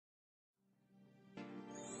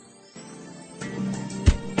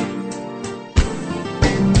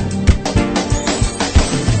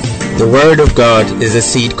The Word of God is a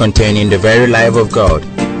seed containing the very life of God.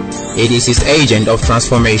 It is His agent of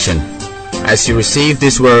transformation. As you receive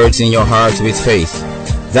these words in your heart with faith,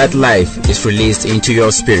 that life is released into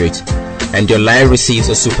your spirit, and your life receives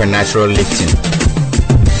a supernatural lifting.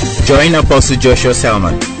 Join Apostle Joshua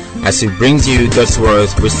Selman as he brings you God's Word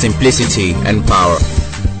with simplicity and power.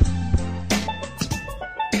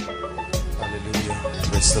 Hallelujah.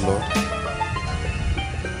 Praise the Lord.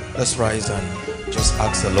 Let's rise and just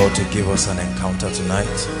ask the Lord to give us an encounter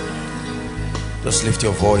tonight. Just lift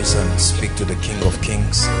your voice and speak to the King of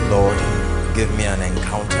Kings. Lord, give me an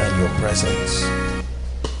encounter in your presence.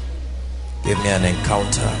 Give me an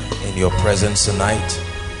encounter in your presence tonight.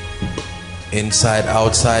 Inside,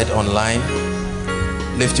 outside, online.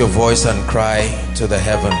 Lift your voice and cry to the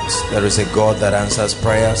heavens. There is a God that answers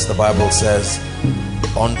prayers. The Bible says,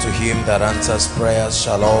 unto him that answers prayers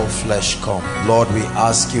shall all flesh come. Lord, we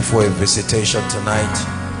ask you for a visitation tonight.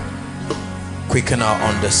 Quicken our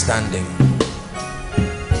understanding.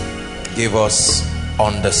 Give us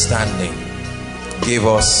understanding. Give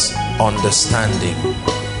us understanding.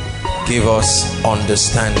 Give us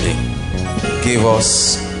understanding. Give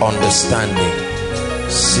us understanding.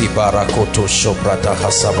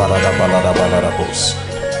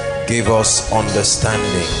 Give us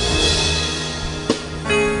understanding.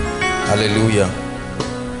 Hallelujah.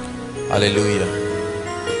 Hallelujah.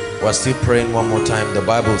 We're still praying one more time. The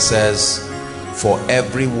Bible says, for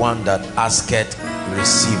everyone that asketh,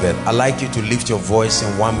 receiveth. I'd like you to lift your voice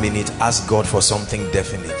in 1 minute. Ask God for something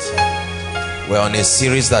definite. We're on a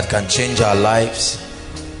series that can change our lives.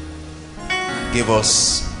 Give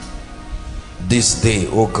us this day,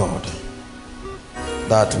 oh God,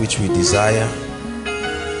 that which we desire.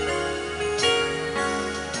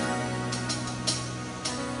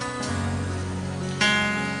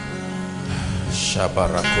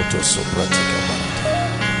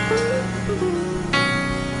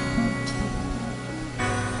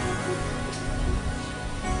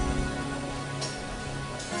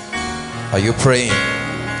 Are you praying?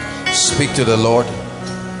 Speak to the Lord.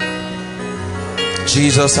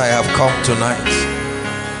 Jesus, I have come tonight.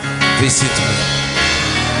 Visit me.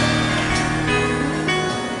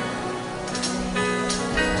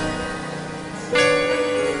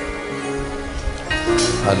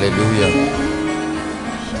 Hallelujah.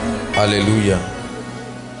 Hallelujah.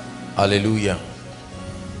 Hallelujah.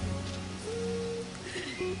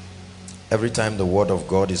 Every time the word of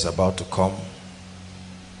God is about to come,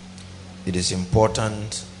 it is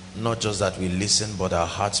important not just that we listen, but our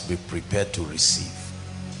hearts be prepared to receive.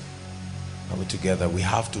 Are we together? We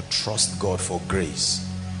have to trust God for grace.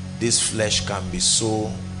 This flesh can be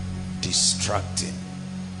so distracting.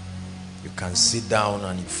 You can sit down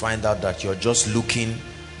and you find out that you're just looking,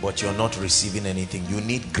 but you're not receiving anything. You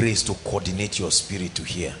need grace to coordinate your spirit to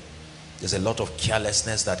hear. There's a lot of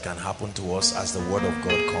carelessness that can happen to us as the word of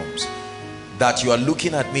God comes. That you are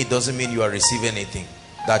looking at me doesn't mean you are receiving anything.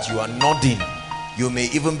 That you are nodding, you may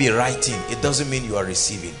even be writing, it doesn't mean you are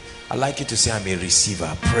receiving. I'd like you to say, I'm a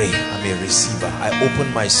receiver. Pray, I'm a receiver. I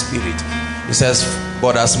open my spirit. It says,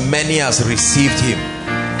 but as many as received him.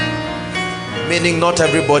 Meaning not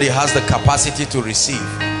everybody has the capacity to receive.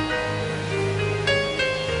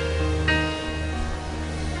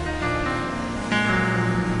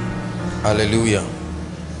 Hallelujah.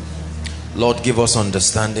 Lord, give us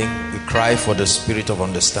understanding. We cry for the spirit of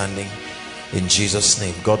understanding in Jesus'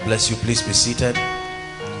 name. God bless you. Please be seated.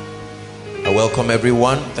 I welcome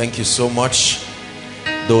everyone. Thank you so much.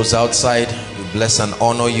 Those outside, we bless and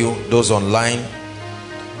honor you. Those online,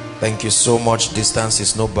 thank you so much. Distance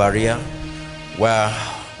is no barrier. We're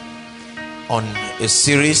on a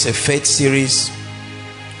series, a faith series,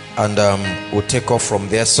 and we'll take off from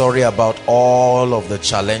there. Sorry about all of the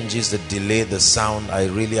challenges, the delay, the sound. I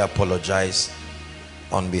really apologize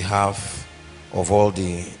on behalf of all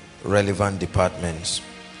the relevant departments.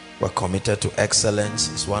 We're committed to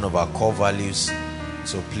excellence. It's one of our core values.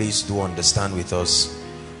 So please do understand with us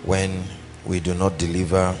when we do not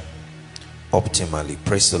deliver optimally.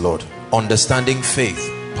 Praise the Lord. Understanding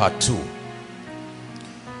faith, part 2.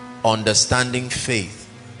 Understanding faith,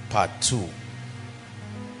 part 2.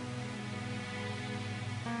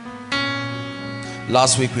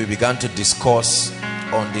 Last week we began to discuss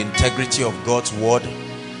on the integrity of God's word,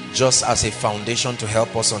 just as a foundation to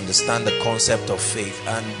help us understand the concept of faith.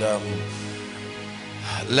 And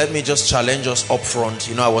let me just challenge us up front.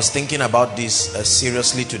 You know, I was thinking about this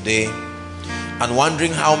seriously today and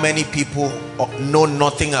wondering how many people know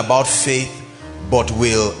nothing about faith but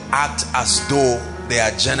will act as though they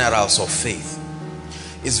are generals of faith.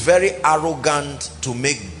 It's very arrogant to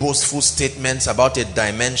make boastful statements about a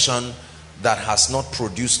dimension that has not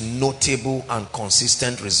produced notable and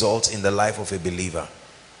consistent results in the life of a believer.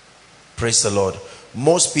 Praise the Lord.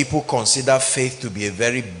 Most people consider faith to be a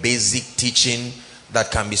very basic teaching that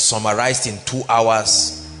can be summarized in 2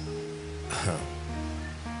 hours.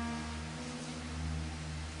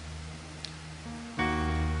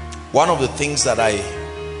 One of the things that I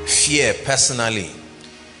fear personally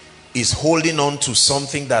is holding on to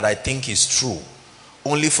something that I think is true,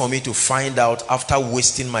 only for me to find out after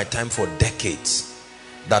wasting my time for decades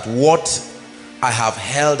that what I have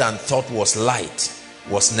held and thought was light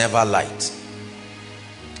was never light.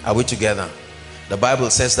 Are we together? The Bible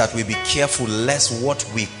says that we be careful lest what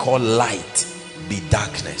we call light be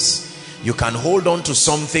darkness. You can hold on to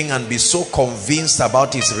something and be so convinced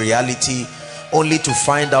about its reality, only to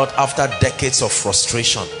find out after decades of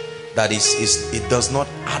frustration that it does not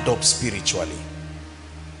add up spiritually.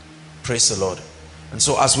 Praise the Lord. And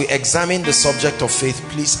so as we examine the subject of faith,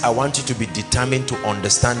 please, I want you to be determined to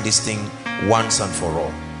understand this thing once and for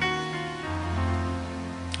all.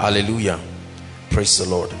 Hallelujah. Praise the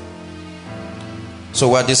Lord. So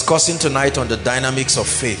we're discussing tonight on the dynamics of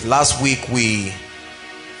faith. Last week we,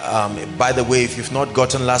 by the way, if you've not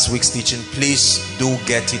gotten last week's teaching, please do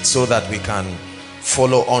get it so that we can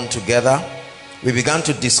follow on together. We began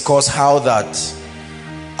to discuss how that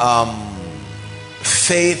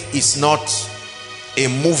faith is not a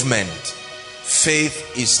movement.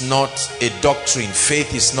 Faith is not a doctrine.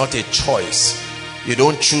 Faith is not a choice. You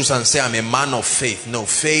don't choose and say, I'm a man of faith. No,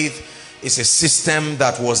 faith is a system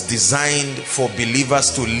that was designed for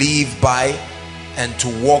believers to live by and to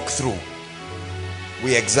walk through.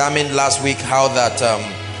 We examined last week how that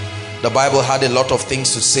the Bible had a lot of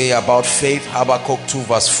things to say about faith. Habakkuk 2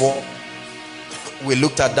 verse 4. We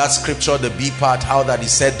looked at that scripture, the B part, how that he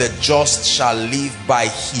said, the just shall live by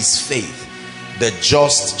his faith. The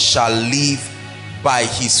just shall live by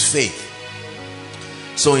his faith.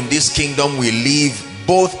 So in this kingdom we live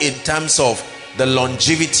both in terms of the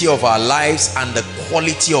longevity of our lives and the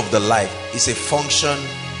quality of the life. Is a function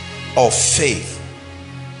of faith.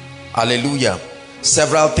 Hallelujah.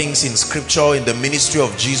 Several things in scripture, in the ministry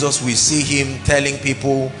of Jesus, we see him telling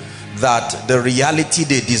people that the reality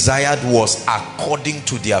they desired was according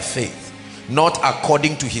to their faith, not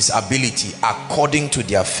according to his ability, according to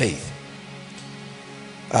their faith.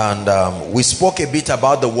 And we spoke a bit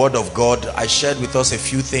about the word of God. I shared with us a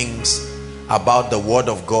few things about the word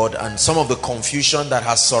of God and some of the confusion that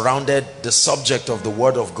has surrounded the subject of the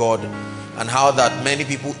word of God, and how that many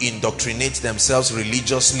people indoctrinate themselves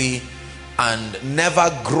religiously and never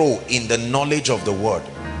grow in the knowledge of the word.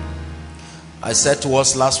 I said to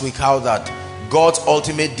us last week how that God's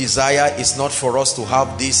ultimate desire is not for us to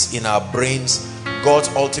have this in our brains. God's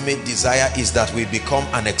ultimate desire is that we become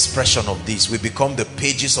an expression of this. We become the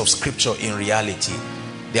pages of scripture in reality.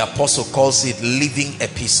 The apostle calls it living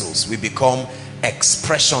epistles. We become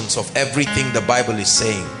expressions of everything the Bible is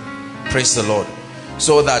saying. Praise the Lord.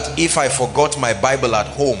 So that if I forgot my Bible at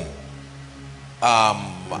home,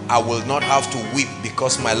 I will not have to weep,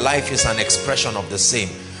 because my life is an expression of the same.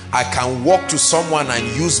 I can walk to someone and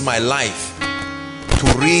use my life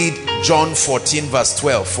to read John 14 verse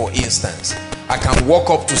 12, for instance. I can walk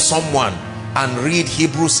up to someone and read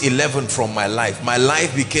Hebrews 11 from my life. My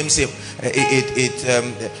life becomes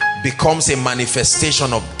becomes a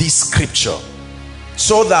manifestation of this scripture,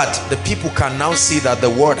 so that the people can now see that the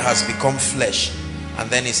word has become flesh and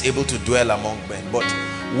then is able to dwell among men. But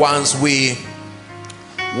once we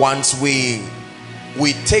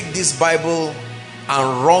take this Bible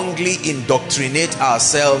and wrongly indoctrinate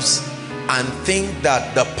ourselves and think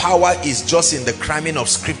that the power is just in the cramming of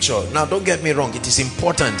scripture. Now don't get me wrong, it is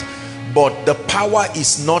important, but the power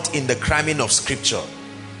is not in the cramming of scripture.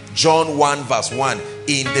 John 1 verse 1,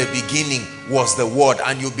 in the beginning was the word,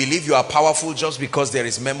 and you believe you are powerful just because there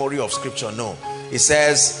is memory of scripture. No, it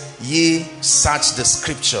says, ye search the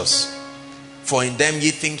scriptures, for in them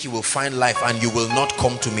ye think you will find life, and you will not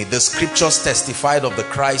come to me. The scriptures testified of the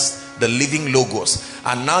Christ, the living logos,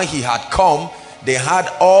 and now he had come. They had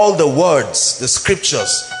all the words, the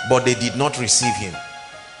scriptures, but they did not receive him.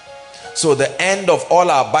 So the end of all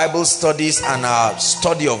our Bible studies and our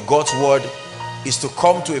study of God's word is to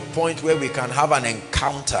come to a point where we can have an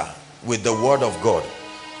encounter with the word of God.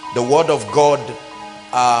 The word of God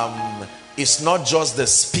is not just the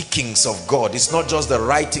speakings of God. It's not just the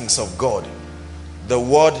writings of God. The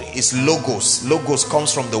word is logos. Logos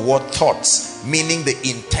comes from the word thoughts, meaning the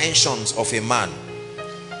intentions of a man.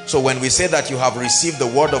 So when we say that you have received the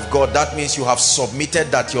word of God, that means you have submitted,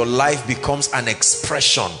 that your life becomes an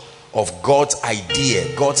expression of God's idea,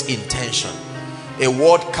 God's intention. A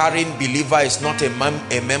word-carrying believer is not a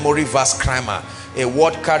memory verse crammer. A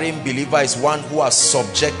word-carrying believer is one who has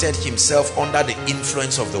subjected himself under the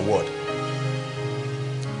influence of the word.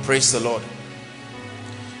 Praise the Lord.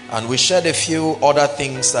 And we shared a few other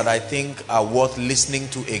things that I think are worth listening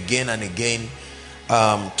to again and again.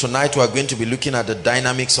 Tonight we are going to be looking at the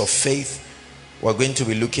dynamics of faith. We're going to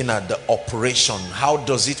be looking at the operation. How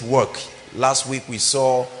does it work? Last week we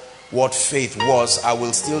saw what faith was. I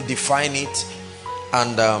will still define it.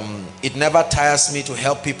 And it never tires me to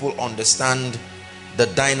help people understand the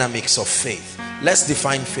dynamics of faith. Let's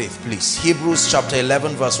define faith, please. Hebrews chapter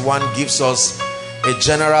 11 verse 1 gives us a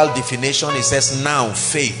general definition. It says, now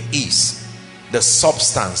faith is the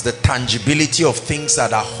substance, the tangibility of things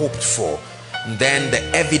that are hoped for, and then the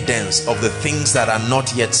evidence of the things that are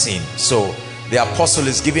not yet seen. So the apostle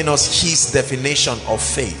is giving us his definition of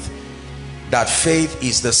faith, that faith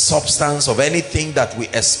is the substance of anything that we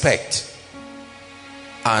expect,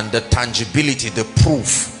 and the tangibility, the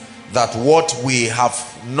proof that what we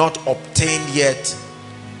have not obtained yet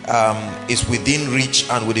is within reach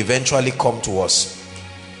and would eventually come to us.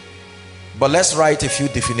 But let's write a few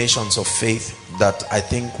definitions of faith that I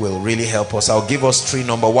think will really help us. I'll give us three.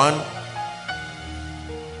 Number one,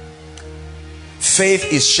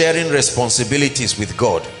 faith is sharing responsibilities with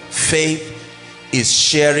God. Faith is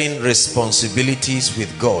sharing responsibilities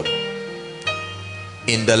with God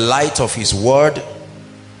in the light of his word,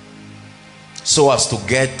 so as to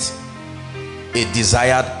get a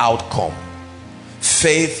desired outcome.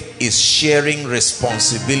 Faith is sharing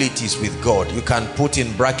responsibilities with God. You can put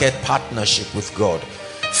in bracket partnership with God.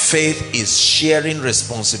 Faith is sharing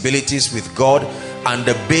responsibilities with God, and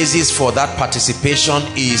the basis for that participation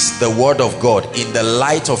is the word of God in the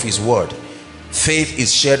light of his word. Faith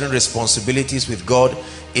is sharing responsibilities with God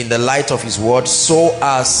in the light of his word, so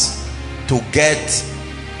as to get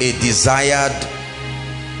a desired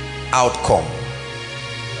outcome.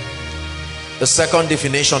 The second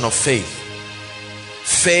definition of faith: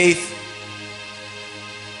 faith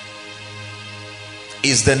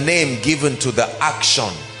is the name given to the action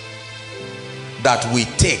that we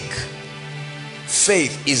take.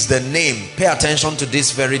 Faith is the name. Pay attention to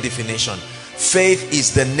this very definition. Faith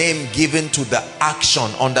is the name given to the action,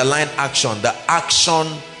 underline action, the action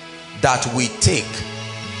that we take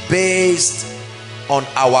based on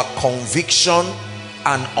our conviction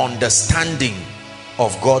and understanding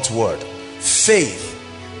of God's word. Faith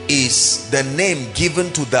is the name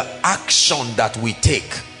given to the action that we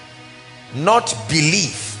take, not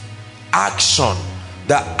belief. Action,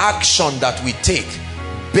 the action that we take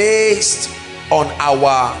based on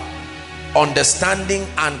our understanding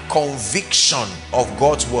and conviction of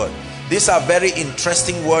God's word. These are very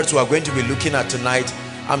interesting words we are going to be looking at tonight.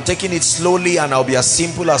 I'm taking it slowly and I'll be as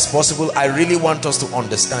simple as possible. I really want us to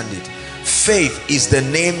understand it. Faith is the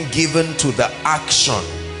name given to the action.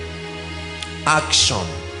 Action.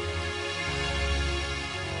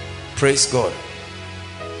 Praise God.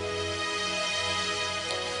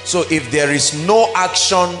 So if there is no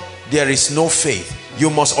action, there is no faith. You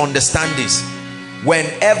must understand this.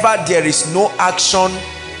 Whenever there is no action,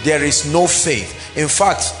 there is no faith. In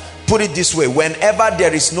fact, put it this way: whenever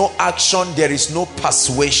there is no action, there is no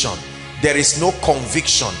persuasion, there is no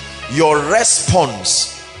conviction. Your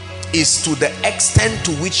response is to the extent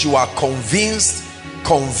to which you are convinced,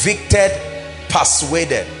 convicted,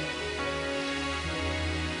 persuaded.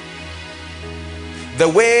 The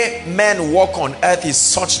way men walk on earth is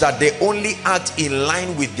such that they only act in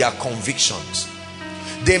line with their convictions.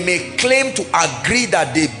 They may claim to agree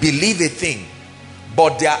that they believe a thing,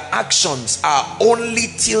 but their actions are only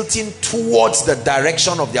tilting towards the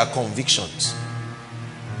direction of their convictions.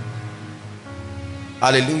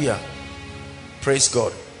 Hallelujah. Praise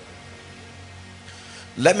God.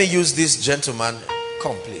 Let me use this gentleman.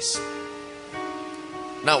 Come, please.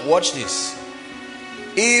 Now watch this.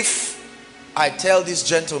 If I tell this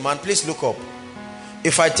gentleman, please look up.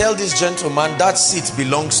 If I tell this gentleman that seat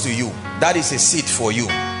belongs to you, that is a seat for you,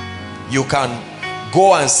 you can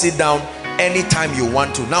go and sit down anytime you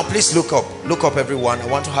want to. Now please look up everyone. I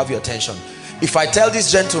want to have your attention. If I tell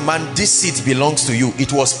this gentleman this seat belongs to you,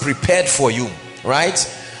 it was prepared for you, right?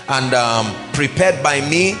 And prepared by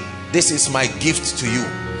me, this is my gift to you.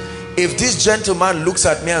 If this gentleman looks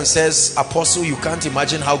at me and says, Apostle, you can't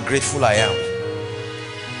imagine how grateful I am.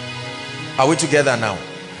 Are we together now?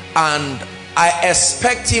 And I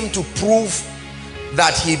expect him to prove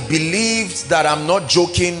that he believes that I'm not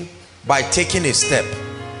joking by taking a step.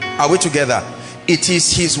 Are we together? It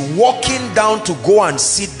is his walking down to go and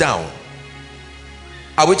sit down.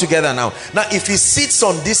 Are we together now? Now if he sits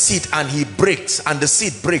on this seat and he breaks, and the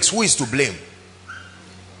seat breaks, who is to blame?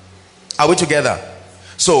 Are we together?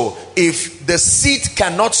 So if the seed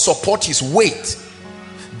cannot support his weight,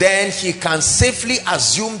 then he can safely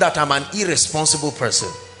assume that I'm an irresponsible person.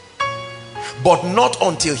 But not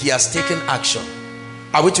until he has taken action.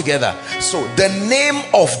 Are we together? So the name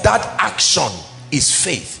of that action is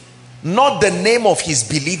faith, not the name of his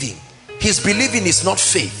believing. His believing is not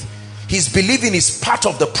faith. His believing is part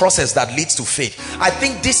of the process that leads to faith. I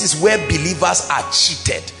think this is where believers are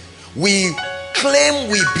cheated. We claim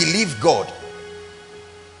we believe God,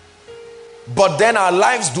 but then our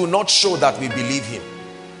lives do not show that we believe him.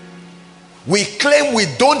 We claim we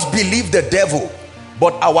don't believe the devil,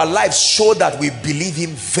 but our lives show that we believe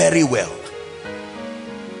him very well.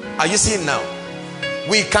 Are you seeing now?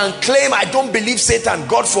 We can claim I don't believe Satan,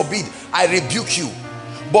 God forbid, I rebuke you.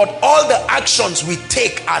 But all the actions we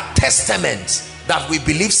take are testaments that we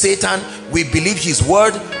believe Satan, we believe his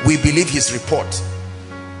word, we believe his report.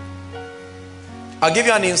 I'll give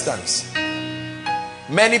you an instance.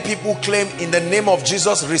 Many people claim in the name of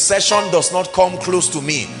Jesus, recession does not come close to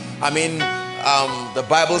me. I mean, the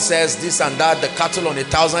Bible says this and that, the cattle on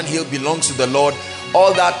 1,000 hills belongs to the Lord.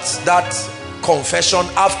 All that confession,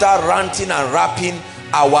 after ranting and rapping,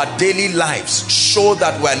 our daily lives show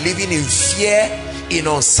that we are living in fear, in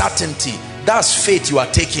uncertainty. That's faith you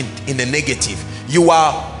are taking in the negative. You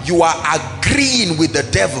are agreeing with the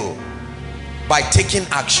devil by taking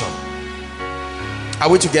action. Are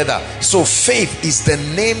we together? So faith is the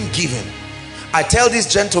name given. I tell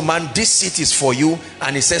this gentleman, this seat is for you,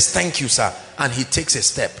 and he says, thank you, sir, and he takes a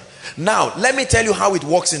step. Now let me tell you how it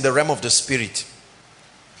works in the realm of the spirit.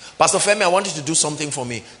 Pastor Femi, I want you to do something for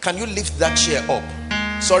me. Can you lift that chair up?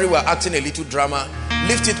 Sorry, we're acting a little drama.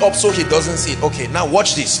 Lift it up so he doesn't see it. Okay, now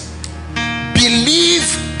watch this.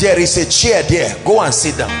 Believe there is a chair there. Go and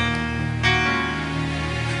sit down.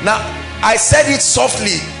 Now, I said it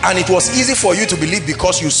softly and it was easy for you to believe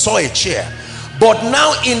because you saw a chair. But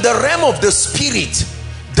now in the realm of the spirit,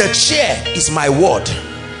 the chair is my word.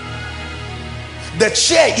 The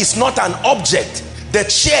chair is not an object. The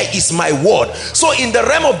chair is my word. So in the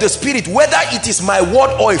realm of the spirit, whether it is my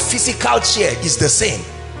word or a physical chair is the same.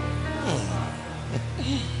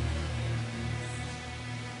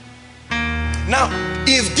 Now,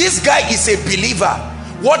 if this guy is a believer,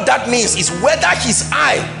 what that means is whether his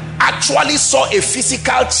eye actually saw a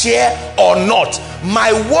physical chair or not,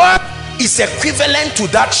 my word is equivalent to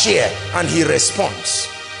that chair, and he responds.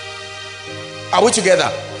 Are we together?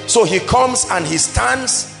 So he comes and he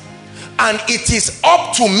stands, and it is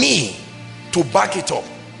up to me to back it up.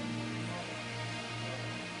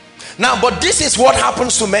 Now, but this is what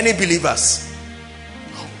happens to many believers.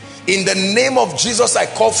 In the name of Jesus, I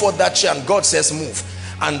call for that chair, and God says move.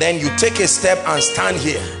 And then you take a step and stand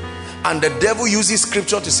here, and the devil uses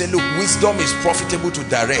scripture to say, look, wisdom is profitable to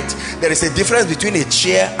direct. There is a difference between a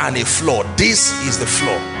chair and a floor. This is the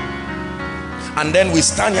floor. And then we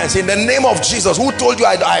stand here and say, in the name of Jesus, who told you?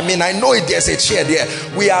 I mean, I know there's a chair there.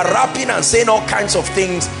 We are rapping and saying all kinds of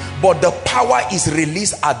things, but the power is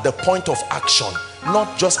released at the point of action,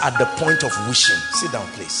 not just at the point of wishing. Sit down,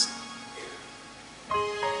 please.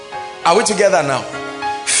 Are we together now?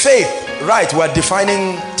 Faith, right, we're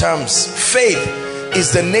defining terms. Faith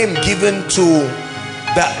is the name given to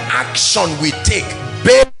the action we take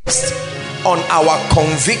based on our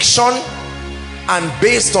conviction and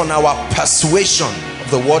based on our persuasion of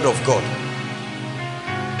the word of God.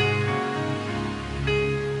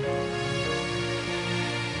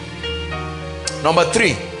 Number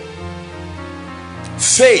 3,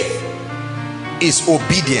 faith is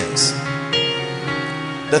obedience.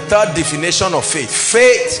 The third definition of faith.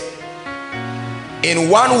 Faith, in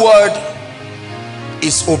one word,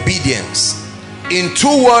 is obedience. In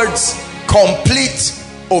 2 words, complete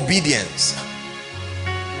obedience.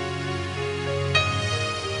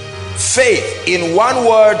 Faith, in 1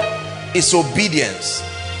 word, is obedience.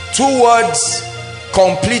 2 words,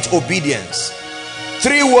 complete obedience.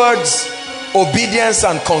 3 words, obedience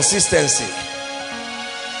and consistency.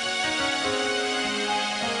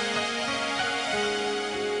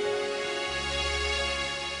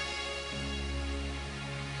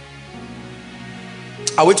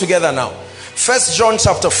 Are we together now? 1 John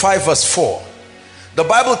chapter 5 verse 4. The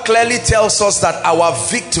Bible clearly tells us that our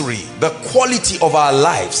victory, the quality of our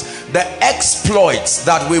lives, the exploits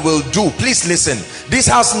that we will do. Please listen. This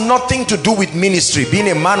has nothing to do with ministry, being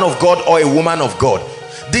a man of God or a woman of God.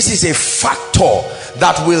 This is a factor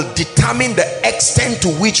that will determine the extent to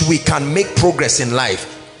which we can make progress in life.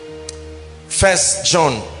 1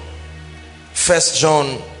 John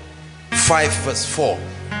 5 verse 4.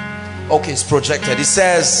 Okay, it's projected. It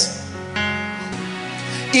says,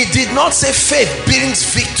 it did not say faith brings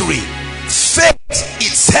victory. Faith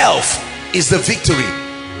itself is the victory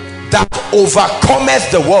that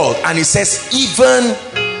overcometh the world. And it says, even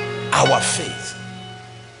our faith.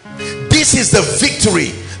 This is the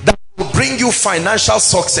victory that will bring you financial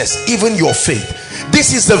success, even your faith.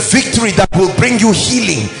 This is the victory that will bring you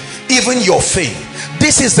healing, even your faith.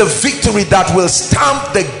 This is the victory that will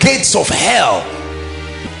stamp the gates of hell,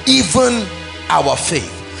 even our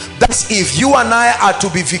faith. That's if you and I are to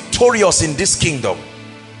be victorious in this kingdom,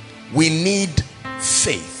 we need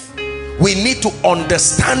faith. We need to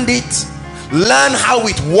understand it, learn how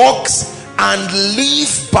it works, and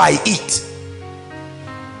live by it.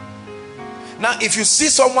 Now, if you see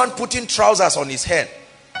someone putting trousers on his head,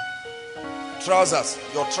 trousers,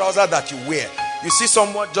 your trouser that you wear, you see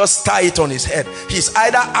someone just tie it on his head, he's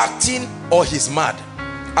either acting or he's mad.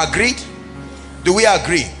 Agreed? Do we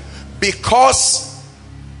agree? Because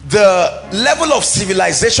the level of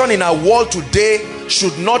civilization in our world today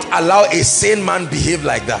should not allow a sane man behave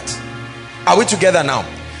like that. Are we together now?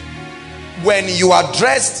 When you are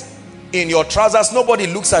dressed in your trousers, nobody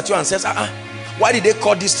looks at you and says, why did they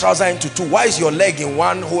cut this trouser into two? Why is your leg in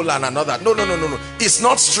one hole and another? No. It's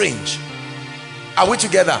not strange. Are we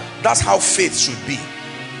together? That's how faith should be.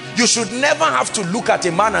 You should never have to look at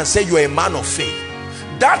a man and say, you're a man of faith.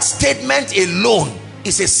 That statement alone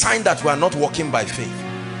is a sign that we are not walking by faith.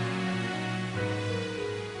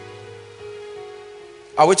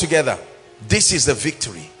 Are we together? This is the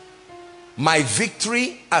victory. My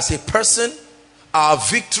victory as a person, our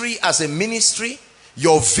victory as a ministry,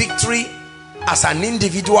 your victory as an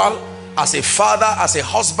individual, as a father, as a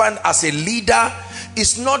husband, as a leader,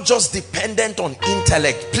 is not just dependent on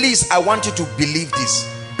intellect. Please, I want you to believe this.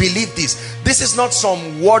 Believe this. This is not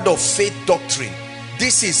some word of faith doctrine.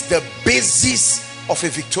 This is the basis of a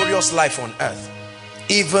victorious life on earth.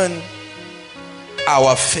 Even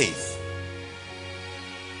our faith.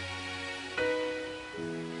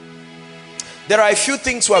 There are a few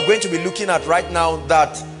things we are going to be looking at right now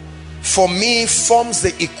that for me forms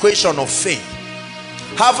the equation of faith.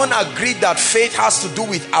 Having agreed that faith has to do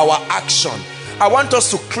with our action, I want us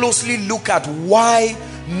to closely look at why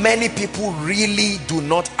many people really do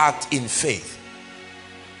not act in faith.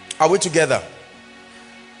 Are we together?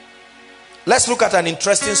 Let's look at an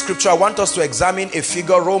interesting scripture. I want us to examine a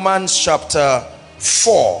figure, Romans chapter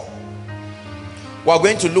 4. We're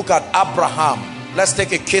going to look at Abraham. Let's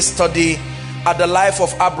take a case study at the life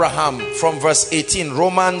of Abraham from verse 18.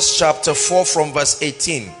 Romans chapter 4 from verse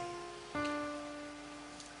 18.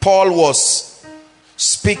 Paul was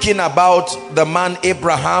speaking about the man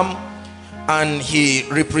Abraham, and he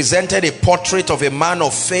represented a portrait of a man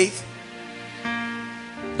of faith.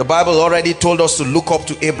 The Bible already told us to look up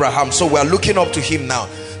to Abraham, so we are looking up to him now.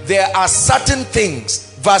 There are certain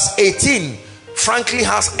things. Verse 18 frankly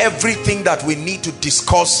has everything that we need to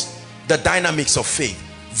discuss the dynamics of faith.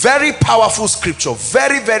 Very powerful scripture,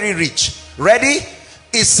 very, very rich. Ready?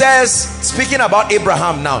 It says, speaking about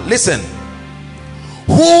Abraham now, listen.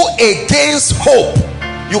 Who against hope,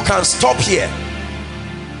 you can stop here.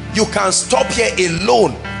 You can stop here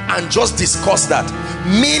alone and just discuss that.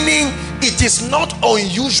 Meaning, it is not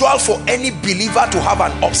unusual for any believer to have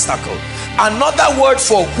an obstacle. Another word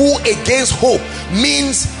for who against hope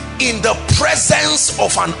means in the presence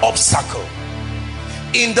of an obstacle,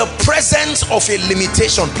 in the presence of a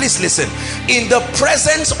limitation. Please listen. In the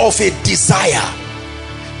presence of a desire,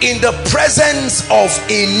 in the presence of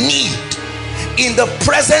a need, in the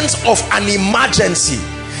presence of an emergency,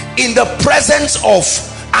 in the presence of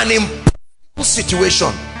an impossible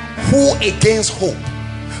situation. Who against hope?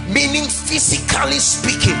 Meaning, physically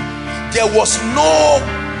speaking, there was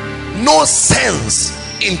no sense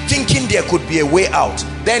in thinking there could be a way out.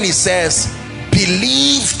 Then he says,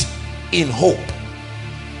 believed in hope.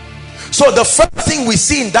 So the first thing we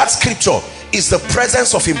see in that scripture is the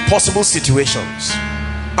presence of impossible situations.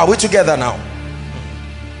 Are we together now?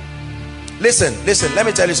 Listen, let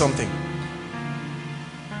me tell you something.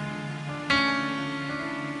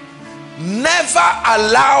 Never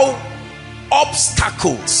allow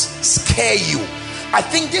obstacles scare you. I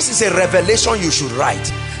think this is a revelation you should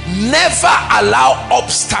write. Never allow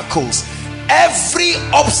obstacles. Every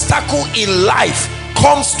obstacle in life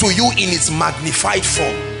comes to you in its magnified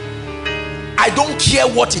form. I don't care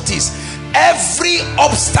what it is. Every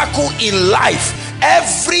obstacle in life,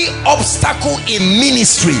 every obstacle in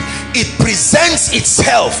ministry, it presents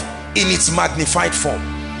itself in its magnified form.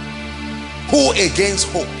 Who against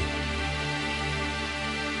hope?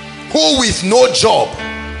 Who with no job?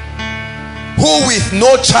 Who with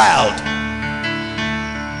no child?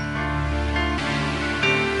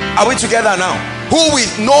 Are we together now? Who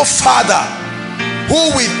with no father?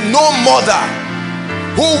 Who with no mother?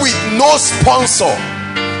 Who with no sponsor?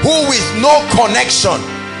 who with no connection,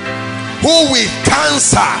 who with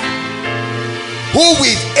cancer, who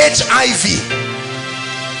with HIV,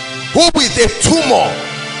 who with a tumor,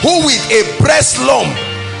 who with a breast lump,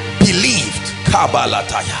 believed.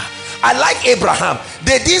 I like Abraham.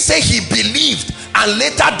 They didn't say he believed and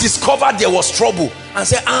later discovered there was trouble and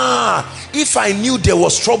said, if I knew there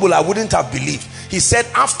was trouble, I wouldn't have believed. He said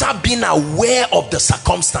after being aware of the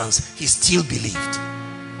circumstance, he still believed.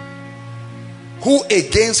 Who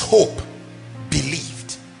against hope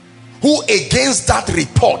believed. Who against that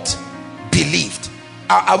report believed.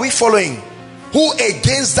 Are we following? Who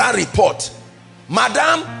against that report?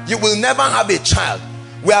 Madam, you will never have a child.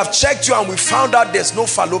 We have checked you and we found out there's no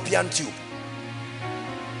fallopian tube.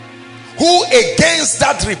 Who against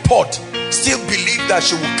that report still believe that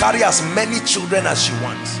she will carry as many children as she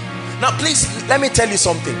wants? Now please, let me tell you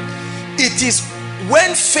something. It is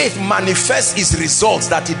when faith manifests its results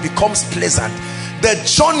that it becomes pleasant. The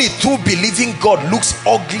journey through believing God looks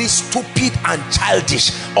ugly, stupid and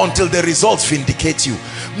childish until the results vindicate you.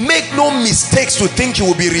 Make no mistakes to think you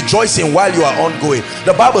will be rejoicing while you are ongoing.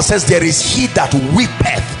 The Bible says there is he that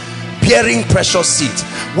weepeth, bearing precious seeds.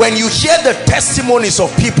 When you hear the testimonies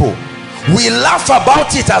of people, we laugh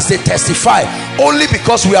about it as they testify, only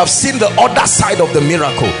because we have seen the other side of the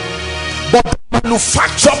miracle. But the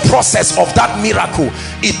manufacture process of that miracle,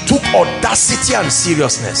 it took audacity and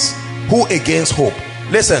seriousness. Who against hope?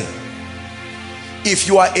 Listen, if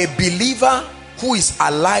you are a believer who is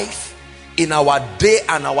alive in our day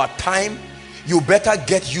and our time, you better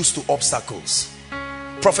get used to obstacles.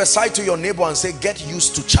 Prophesy to your neighbor and say, get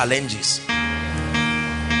used to challenges.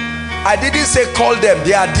 I didn't say call them,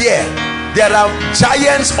 they are there. There are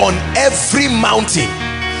giants on every mountain.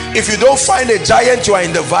 If you don't find a giant, you are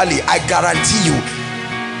in the valley. I guarantee you.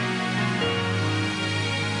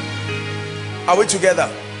 Are we together?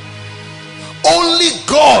 Only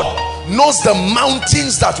God knows the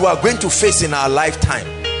mountains that we are going to face in our lifetime.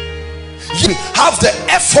 You have the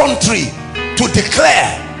effrontery to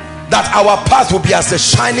declare that our path will be as a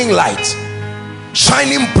shining light,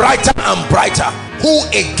 shining brighter and brighter. Who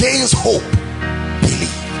against hope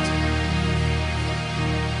believed?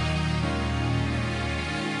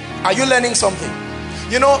 Are you learning something?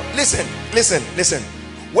 You know, listen.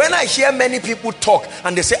 When I hear many people talk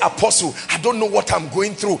and they say, Apostle, I don't know what I'm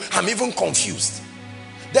going through, I'm even confused.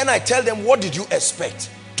 Then I tell them, what did you expect?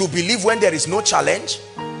 To believe when there is no challenge?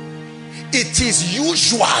 It is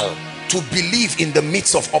usual to believe in the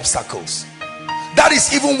midst of obstacles. That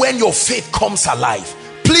is even when your faith comes alive.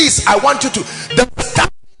 Please, I want you to, the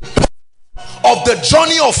of the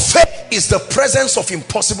journey of faith is the presence of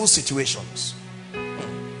impossible situations.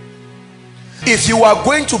 If you are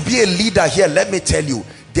going to be a leader here, let me tell you,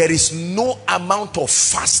 there is no amount of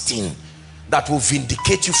fasting that will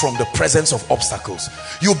vindicate you from the presence of obstacles.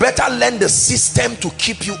 You better learn the system to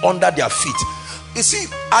keep you under their feet. You see,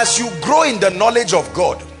 as you grow in the knowledge of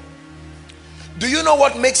God, do you know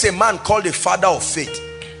what makes a man called a father of faith?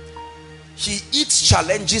 He eats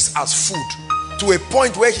challenges as food to a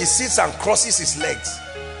point where he sits and crosses his legs.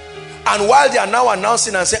 And while they are now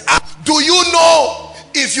announcing and say, do you know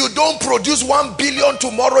if you don't produce 1 billion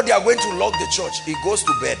tomorrow, they are going to lock the church? He goes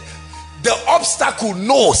to bed. The obstacle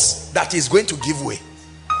knows that he's going to give way.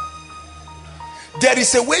 There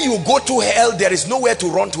is a way you go to hell, there is nowhere to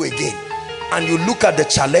run to again. And you look at the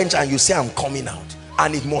challenge and you say, I'm coming out.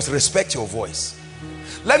 And it must respect your voice.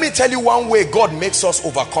 Let me tell you one way God makes us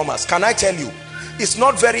overcomers. Can I tell you? It's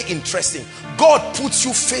not very interesting. God puts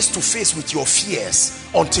you face to face with your fears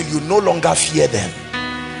until you no longer fear them.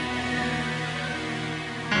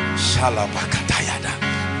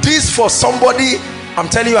 This for somebody, I'm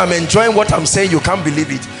telling you, I'm enjoying what I'm saying. You can't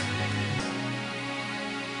believe it.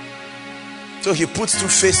 So he puts you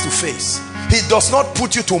face to face. He does not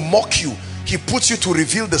put you to mock you. He puts you to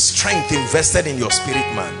reveal the strength invested in your spirit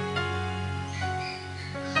man.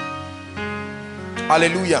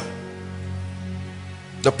 Hallelujah.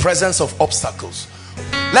 The presence of obstacles.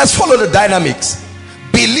 Let's follow the dynamics.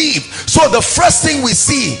 Believe. So the first thing we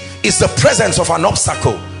see is the presence of an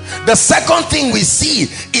obstacle. The second thing we see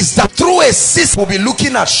is that through a system we'll be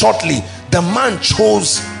looking at shortly, the man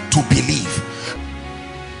chose to believe.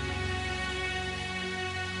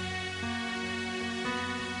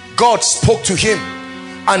 God spoke to him,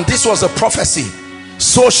 and this was a prophecy.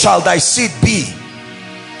 So shall thy seed be,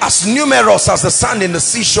 as numerous as the sand in the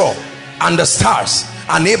seashore and the stars.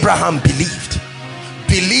 And Abraham believed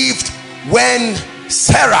when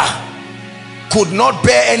Sarah could not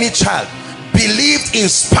bear any child. Believed in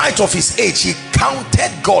spite of his age. He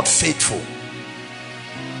counted God faithful.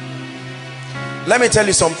 Let me tell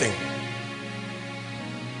you something.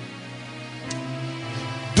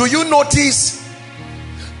 Do you notice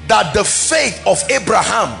that the faith of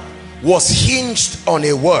Abraham was hinged on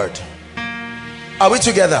a word? Are we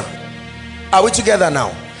together? Are we together now?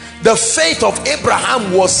 The faith of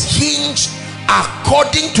Abraham was hinged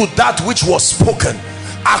according to that which was spoken,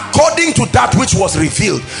 according to that which was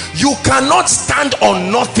revealed. You cannot stand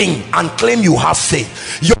on nothing and claim you have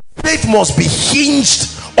faith. Your faith must be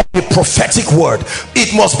hinged on a prophetic word.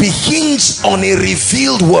 It must be hinged on a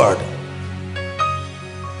revealed word.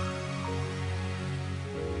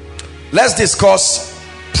 Let's discuss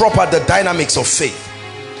proper the dynamics of faith.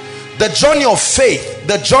 The journey of faith,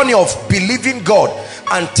 the journey of believing God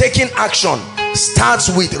and taking action starts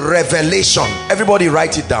with revelation. Everybody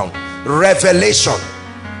write it down. Revelation.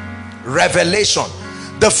 Revelation.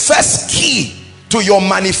 The first key to your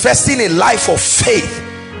manifesting a life of faith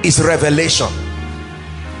is revelation.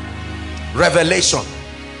 Revelation.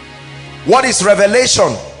 What is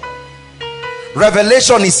revelation?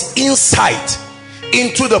 Revelation is insight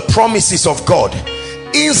into the promises of God,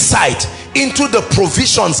 insight into the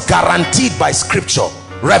provisions guaranteed by scripture.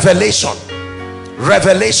 Revelation.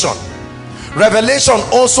 Revelation. Revelation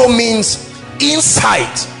also means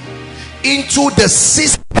insight into the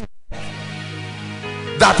system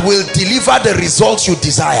that will deliver the results you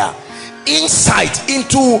desire. Insight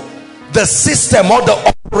into the system or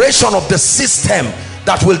the operation of the system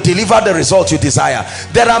that will deliver the result you desire.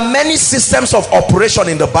 There are many systems of operation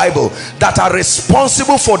in the Bible that are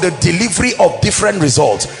responsible for the delivery of different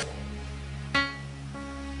results.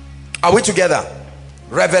 Are we together?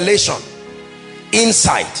 Revelation,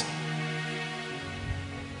 insight.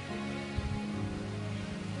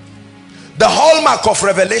 The hallmark of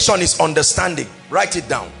revelation is understanding. Write it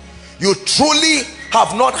down. You truly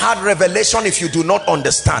have not had revelation if you do not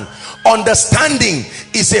understand. Understanding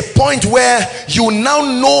is a point where you now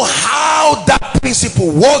know how that principle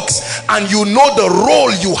works and you know the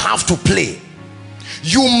role you have to play.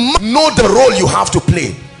 You know the role you have to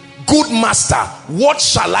play. Good master, what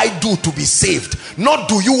shall I do to be saved? Not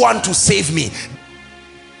do you want to save me?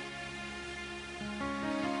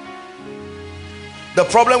 The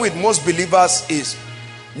problem with most believers is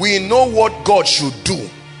we know what God should do,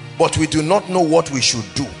 but we do not know what we should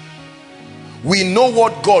do. We know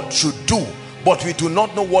what God should do, but we do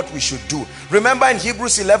not know what we should do. Remember in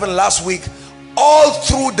Hebrews 11 last week, all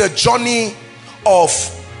through the journey of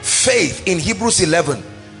faith in Hebrews 11,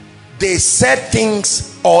 they said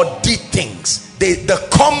things or did things. The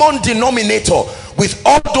common denominator with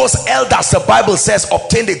all those elders, the Bible says,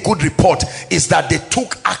 obtained a good report, is that they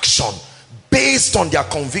took action based on their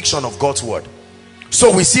conviction of God's word.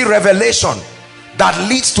 So we see revelation that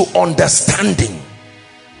leads to understanding.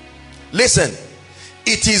 Listen,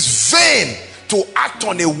 it is vain to act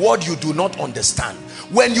on a word you do not understand.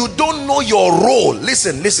 When you don't know your role,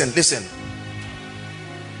 listen.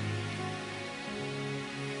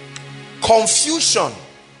 Confusion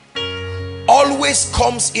always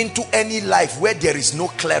comes into any life where there is no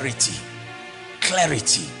clarity.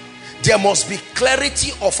 Clarity. There must be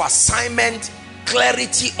clarity of assignment,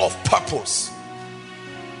 clarity of purpose.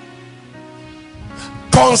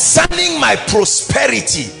 Concerning my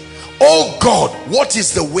prosperity, oh God, what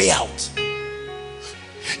is the way out?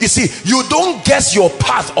 You see, you don't guess your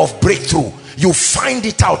path of breakthrough. You find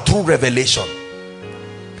it out through revelation.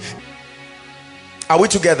 Are we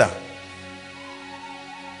together?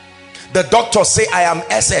 The doctors say I am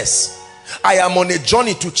SS. I am on a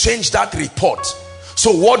journey to change that report.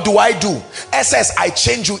 So what do? SS, I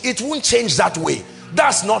change you. It won't change that way.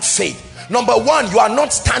 That's not faith. Number one, you are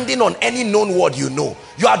not standing on any known word you know.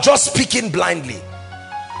 You are just speaking blindly.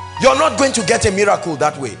 You're not going to get a miracle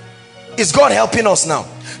that way. Is God helping us now?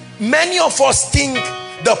 Many of us think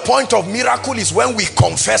the point of miracle is when we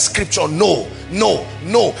confess scripture. No.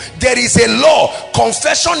 There is a law.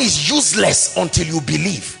 Confession is useless until you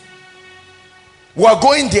believe. We are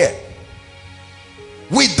going there.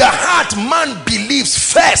 With the heart, man believes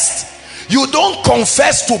first. You don't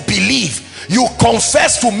confess to believe. You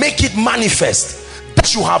confess to make it manifest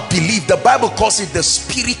that you have believed. The Bible calls it the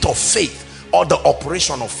spirit of faith or the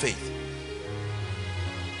operation of faith.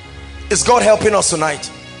 Is God helping us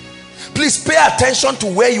tonight? Please pay attention to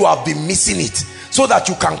where you have been missing it so that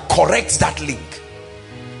you can correct that link.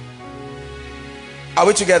 Are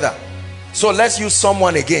we together? So let's use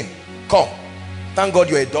someone again. Come. Thank God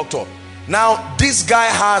you're a doctor. Now this guy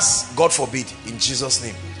has, God forbid, in Jesus'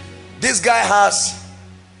 name, this guy has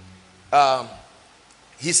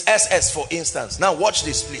his SS, for instance. Now watch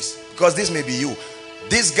this, please, because this may be you.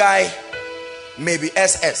 This guy may be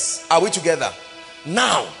SS. Are we together?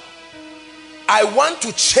 Now I want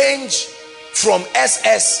to change from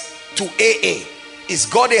SS to AA. Is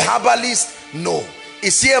God a herbalist? No.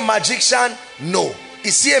 Is he a magician? No.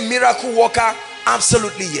 Is he a miracle worker?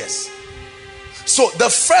 Absolutely yes. So the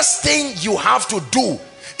first thing you have to do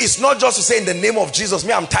is not just to say in the name of Jesus,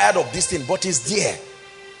 me, I'm tired of this thing, but it's there.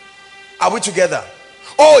 Are we together?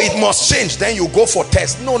 Oh, it must change. Then you go for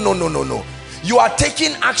test. No, no, no, no, no. You are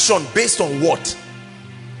taking action based on what?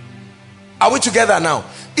 Are we together now?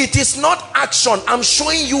 It is not action. I'm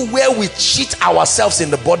showing you where we cheat ourselves in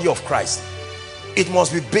the body of Christ. It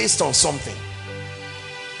must be based on something.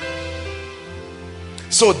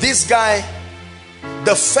 So this guy,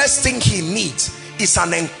 the first thing he needs is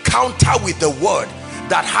an encounter with the word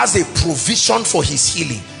that has a provision for his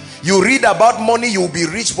healing. You read about money, you'll be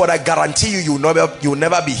rich, but I guarantee you, you'll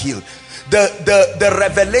never be healed. The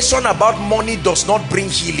revelation about money does not bring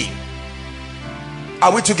healing.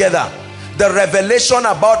 Are we together? The revelation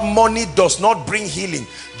about money does not bring healing.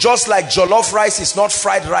 Just like jollof rice is not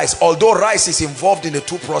fried rice, although rice is involved in the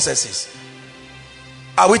two processes.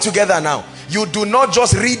 Are we together now? You do not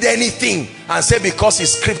just read anything and say because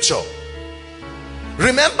it's scripture.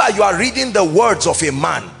 Remember, you are reading the words of a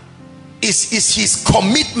man. Is his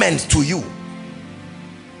commitment to you.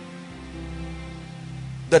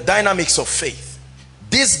 The dynamics of faith.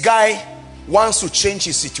 This guy wants to change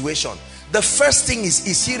his situation. The first thing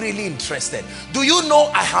is he really interested? Do you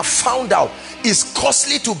know, I have found out it's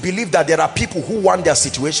costly to believe that there are people who want their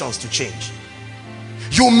situations to change.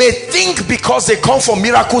 You may think because they come for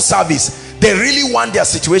miracle service, they really want their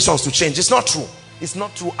situations to change. It's not true. It's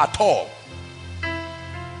not true at all.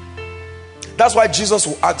 That's why Jesus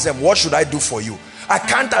will ask them, what should I do for you? I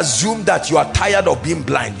can't assume that you are tired of being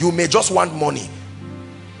blind. You may just want money.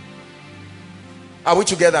 Are we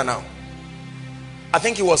together now? I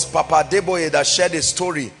think it was Papa Deboye that shared a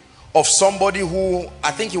story of somebody who,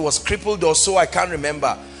 I think he was crippled or so, I can't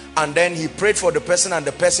remember. And then he prayed for the person and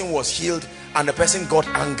the person was healed and the person got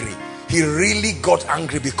angry. He really got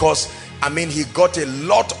angry because, I mean, he got a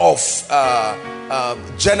lot of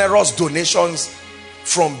generous donations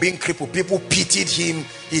from being crippled. People pitied him.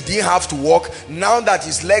 He didn't have to walk. Now that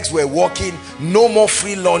his legs were walking, no more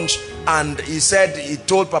free lunch. And he said, he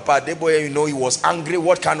told Papa Deboye, you know, he was angry.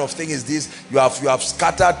 What kind of thing is this? You have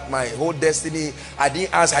scattered my whole destiny. I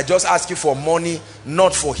didn't ask. I just asked you for money,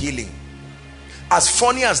 not for healing. As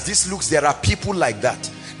funny as this looks, there are people like that.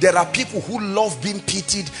 There are people who love being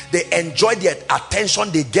pitied. They enjoy the attention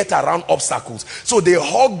they get around obstacles. So they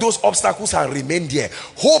hug those obstacles and remain there,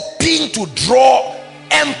 hoping to draw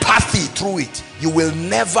empathy through it. You will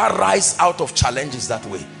never rise out of challenges that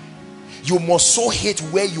way. You must so hate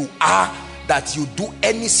where you are that you do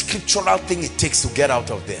any scriptural thing it takes to get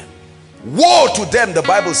out of there. Woe to them, the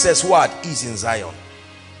Bible says, who are at ease in Zion.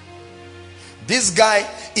 This guy,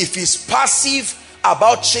 if he's passive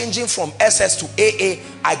about changing from SS to AA,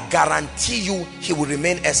 I guarantee you he will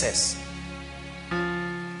remain SS.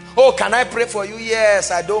 Oh, can I pray for you?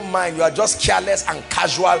 Yes, I don't mind. You are just careless and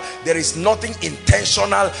casual. There is nothing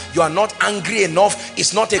intentional. You are not angry enough.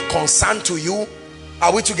 It's not a concern to you.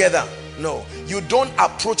 Are we together? No. You don't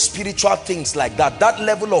approach spiritual things like that. That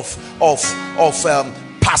level of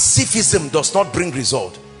pacifism does not bring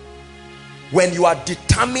result. When you are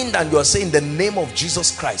determined and you are saying, in the name of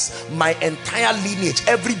Jesus Christ, my entire lineage,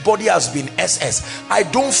 everybody has been SS. I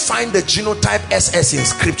don't find the genotype SS in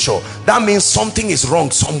scripture. That means something is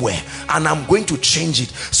wrong somewhere and I'm going to change it.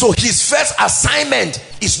 So his first assignment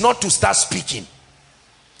is not to start speaking.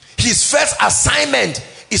 His first assignment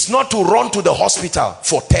is not to run to the hospital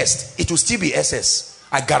for test. It will still be SS.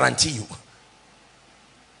 I guarantee you.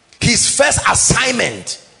 His first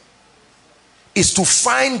assignment is to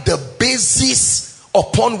find the basis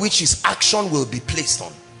upon which his action will be placed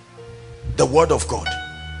on. The word of God.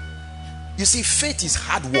 You see, faith is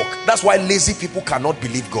hard work. That's why lazy people cannot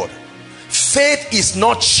believe God. Faith is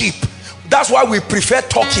not cheap. That's why we prefer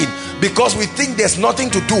talking, because we think there's nothing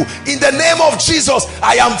to do. In the name of Jesus,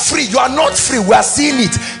 I am free. You are not free. We are seeing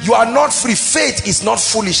it. You are not free. Faith is not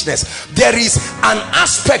foolishness. There is an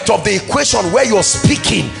aspect of the equation where your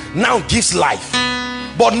speaking now gives life.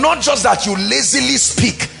 But not just that you lazily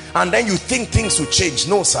speak and then you think things will change.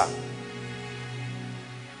 No, sir.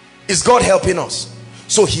 Is God helping us?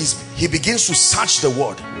 So he begins to search the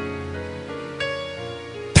word.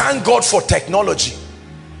 Thank God for technology.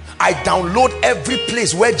 I download every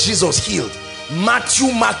place where Jesus healed.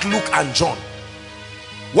 Matthew, Mark, Luke, and John.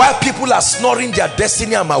 While people are snoring their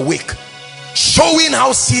destiny, I'm awake, showing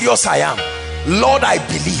how serious I am. Lord, I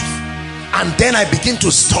believe. And then I begin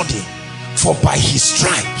to study. For by his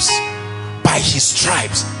stripes,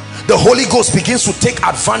 the Holy Ghost begins to take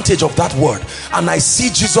advantage of that word. And I see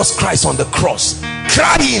Jesus Christ on the cross,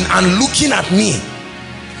 crying and looking at me.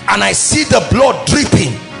 And I see the blood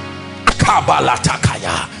dripping.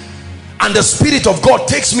 And the Spirit of God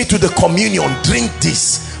takes me to the communion. Drink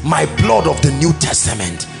this, my blood of the New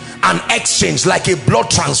Testament. An exchange, like a blood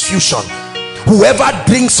transfusion. Whoever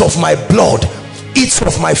drinks of my blood, eats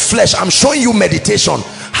of my flesh, I'm showing you meditation,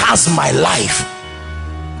 has my life.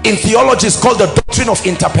 In theology, it's called the doctrine of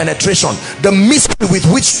interpenetration, the mystery with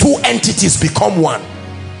which two entities become one.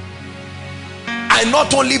 I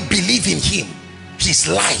not only believe in him, his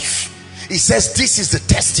life. He says this is the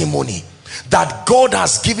testimony that God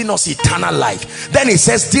has given us eternal life. Then he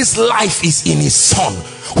says this life is in his Son.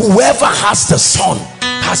 Whoever has the Son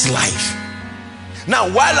has life. Now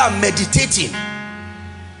while I'm meditating,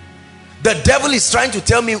 the devil is trying to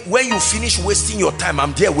tell me, when you finish wasting your time,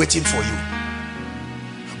 I'm there waiting for you.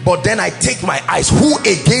 But then I take my eyes, who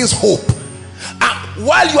against hope? And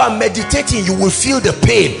while you are meditating, you will feel the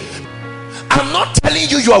pain. I'm not telling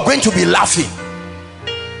you you are going to be laughing.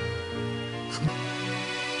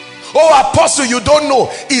 Oh, Apostle, you don't know,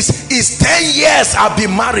 it's 10 years I've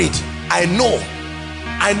been married. I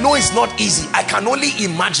know it's not easy. I can only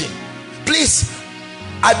imagine. Please,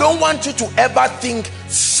 I don't want you to ever think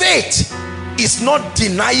faith is not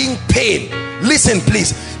denying pain. Listen,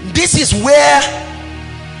 please, this is where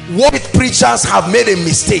what preachers have made a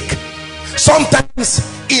mistake. Sometimes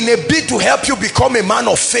in a bid to help you become a man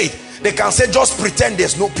of faith, they can say just pretend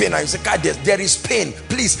there's no pain, and you say, God, there is pain.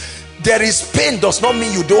 Please, there is pain does not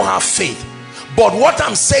mean you don't have faith. But what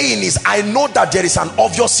I'm saying is, I know that there is an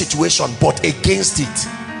obvious situation, but against it,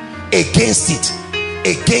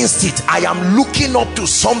 I am looking up to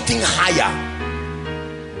something higher.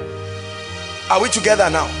 Are we together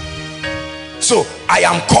now? So I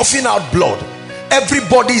am coughing out blood.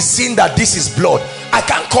 Everybody is seeing that this is blood. I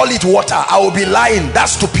can't call it water. I will be lying.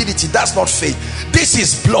 That's stupidity. That's not faith. This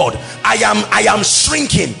is blood. I am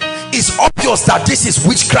shrinking. It's obvious that this is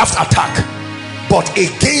witchcraft attack, but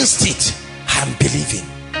against it I am believing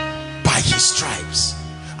by his stripes,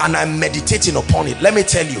 and I'm meditating upon it. Let me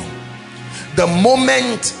tell you, the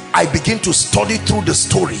moment I begin to study through the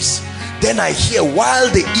stories, then I hear, while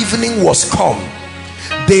the evening was come,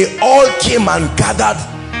 they all came and gathered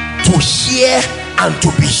to hear and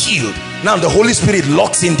to be healed. Now the Holy Spirit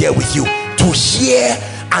locks in there with you, to hear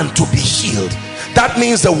and to be healed. That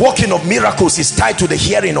means the working of miracles is tied to the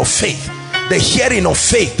hearing of faith. The hearing of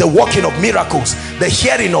faith, the working of miracles. The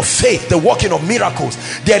hearing of faith, the working of miracles.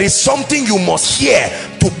 There is something you must hear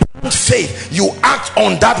to plant faith. You act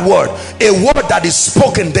on that word, a word that is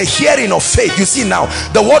spoken, the hearing of faith. You see now,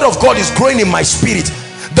 the word of God is growing in my spirit.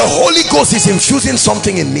 The Holy Ghost is infusing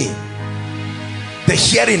something in me. The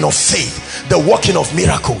hearing of faith, the working of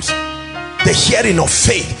miracles. The hearing of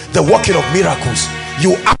faith, the working of miracles.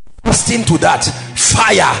 You act into that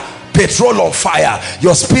fire, petrol on fire.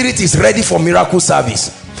 Your spirit is ready for miracle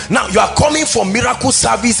service. Now you are coming for miracle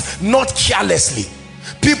service not carelessly.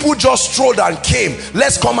 People just strolled and came,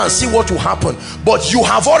 let's come and see what will happen. But you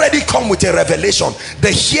have already come with a revelation,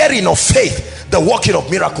 the hearing of faith, the working of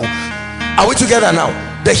miracle. Are we together now?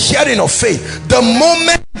 The hearing of faith. The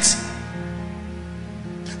moment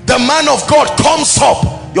the man of God comes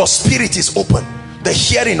up, your spirit is open. The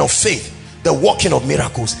hearing of faith, the working of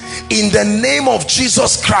miracles. In the name of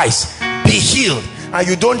Jesus Christ, be healed. And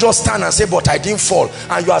you don't just stand and say, but I didn't fall.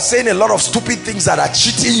 And you are saying a lot of stupid things that are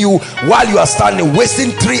cheating you while you are standing,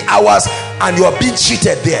 wasting 3 hours, and you are being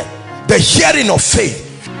cheated there. The hearing of faith.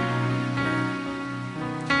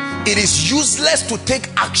 It is useless to take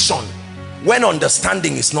action when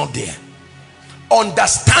understanding is not there.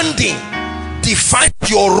 Understanding defines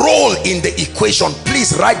your role in the equation.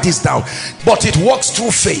 Please write this down. But it works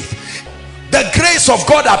through faith. The grace of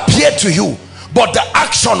God appeared to you, but the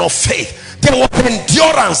action of faith, there was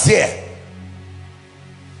endurance there.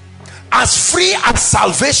 As free as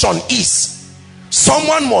salvation is,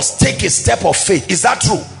 someone must take a step of faith. Is that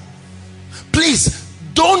true? Please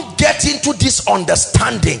don't get into this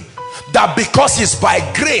understanding that because it's by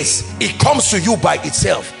grace, it comes to you by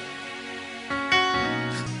itself.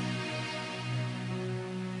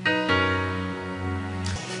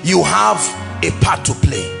 You have a part to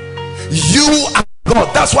play. You and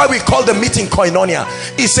God. That's why we call the meeting koinonia.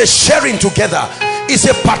 It's a sharing together. It's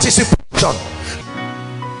a participation.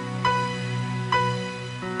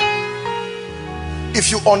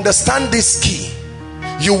 If you understand this key,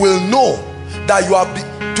 you will know that you are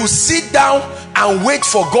to sit down and wait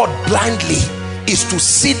for God blindly is to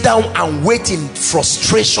sit down and wait in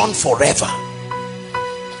frustration forever.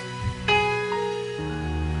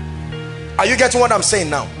 Are you getting what I'm saying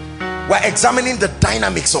now? We're examining the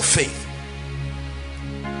dynamics of faith.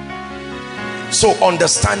 So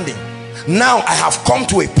understanding. Now I have come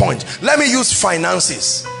to a point. Let me use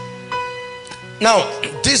finances. Now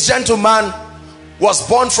this gentleman was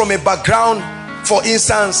born from a background, for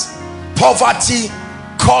instance, poverty,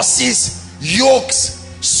 curses, yokes,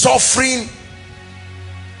 suffering,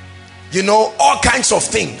 you know, all kinds of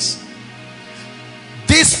things.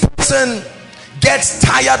 This person gets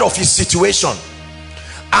tired of his situation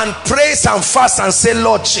and prays and fasts and say,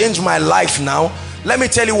 Lord, change my life now. Let me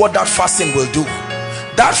tell you what that fasting will do.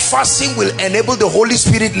 That fasting will enable the Holy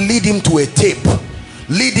Spirit lead him to a tape,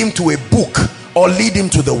 lead him to a book, or lead him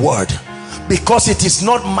to the word, because it is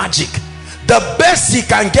not magic. The best he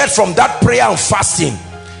can get from that prayer and fasting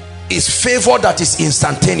is favor that is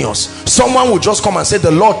instantaneous. Someone will just come and say, the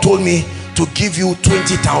Lord told me to give you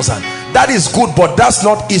 20,000. That is good, but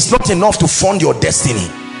it's not enough to fund your destiny.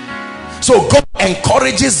 So God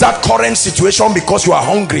encourages that current situation because you are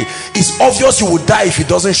hungry. It's obvious you will die if it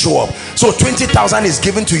doesn't show up. So 20,000 is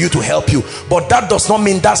given to you to help you, but that does not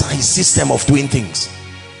mean that's his system of doing things.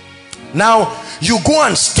 Now you go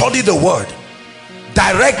and study the word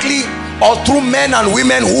directly or through men and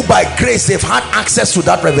women who by grace they've had access to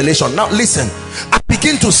that revelation. Now listen, I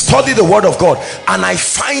begin to study the word of God and I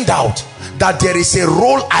find out that there is a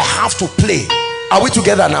role I have to play. Are we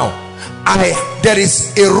together now? There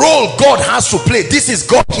is a role God has to play. This is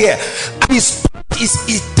God here. His part is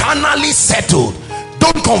eternally settled.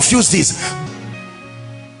 Don't confuse this.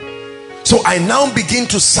 So I now begin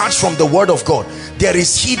to search from the word of God. There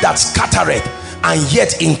is he that scattereth and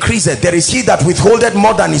yet increaseth. There is he that withholdeth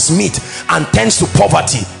more than is meet and tends to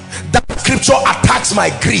poverty. That scripture attacks my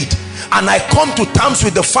greed, and I come to terms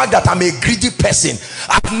with the fact that I'm a greedy person.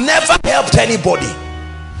 I've never helped anybody.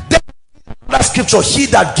 That scripture, he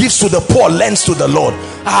that gives to the poor lends to the Lord.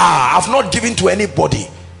 I've not given to anybody.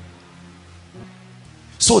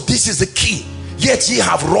 So this is the key. Yet ye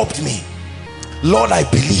have robbed me. Lord, I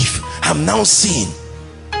believe. I'm now seeing.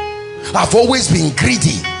 I've always been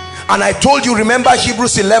greedy. And I told you, remember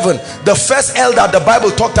Hebrews 11, the first elder the Bible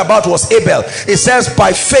talked about was Abel. It says,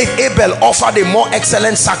 by faith Abel offered a more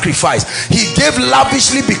excellent sacrifice. He gave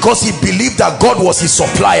lavishly because he believed that God was his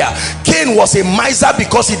supplier. Cain was a miser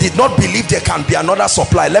because he did not believe there can be another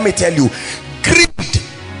supply. Let me tell you, greed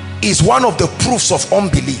is one of the proofs of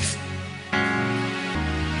unbelief.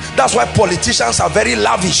 That's why politicians are very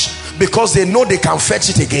lavish, because they know they can fetch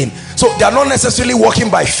it again. So they are not necessarily walking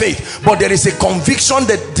by faith, but there is a conviction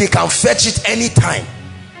that they can fetch it anytime.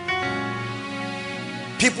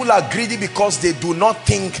 People are greedy because they do not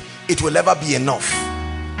think it will ever be enough.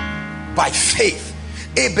 By faith,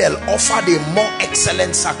 Abel offered a more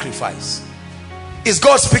excellent sacrifice. Is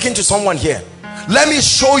God speaking to someone here? Let me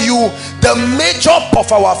show you the major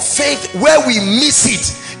of our faith, where we miss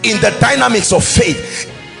it in the dynamics of faith.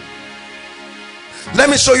 Let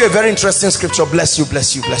me show you a very interesting scripture. Bless you,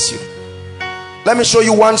 bless you, bless you. Let me show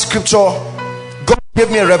you one scripture. God gave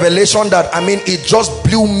me a revelation that, I mean, it just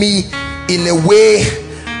blew me in a way.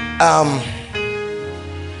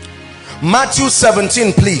 Matthew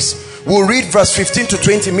 17, please. We'll read verse 15 to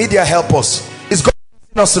 20. Media, help us. Is God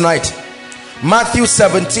helping us tonight? Matthew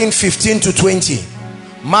 17, 15 to 20.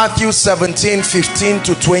 Matthew 17, 15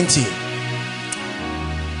 to 20.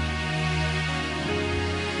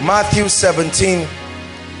 Matthew 17,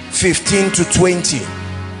 15 to 20.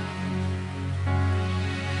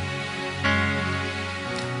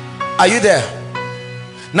 Are you there?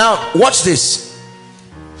 Now watch this.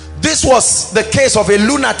 This was the case of a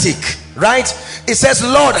lunatic, right? It says,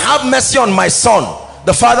 Lord, have mercy on my son,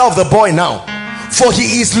 the father of the boy now, for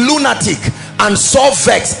he is lunatic and so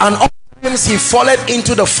vexed, and oftentimes he falleth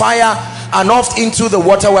into the fire and oft into the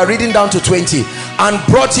water. We're reading down to 20. And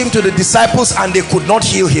brought him to the disciples, and they could not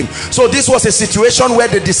heal him. So this was a situation where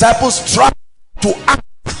the disciples tried to act.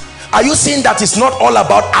 Are you seeing that it's not all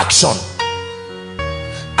about action?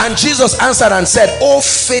 And Jesus answered and said, O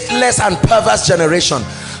faithless and perverse generation,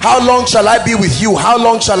 how long shall I be with you? How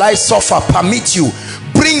long shall I suffer? Permit you.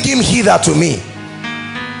 Bring him hither to me.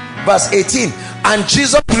 Verse 18. And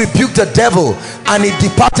Jesus rebuked the devil, and it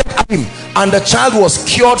departed him, and the child was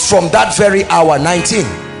cured from that very hour. 19.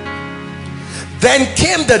 Then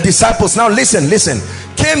came the disciples. Now listen, listen.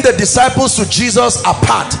 Came the disciples to Jesus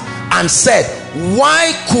apart and said,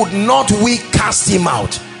 why could not we cast him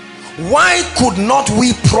out? Why could not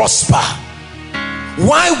we prosper?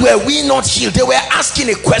 Why were we not healed? They were asking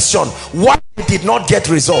a question. Why did not get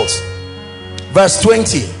results? Verse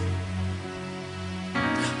 20.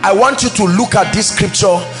 I want you to look at this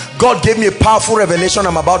scripture. God gave me a powerful revelation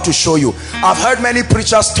I'm about to show you. I've heard many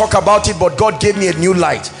preachers talk about it, but God gave me a new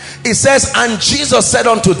light. It says, and Jesus said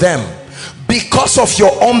unto them, because of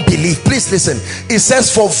your unbelief. Please listen. It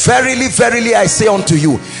says, for verily, verily I say unto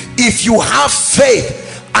you, if you have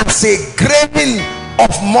faith as a grain of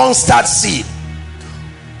mustard seed,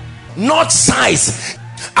 not size.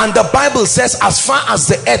 And the Bible says, as far as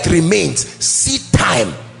the earth remains, seed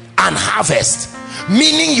time and harvest.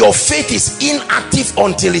 Meaning your faith is inactive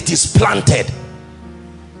until it is planted.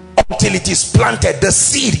 Until it is planted. The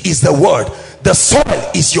seed is the word. The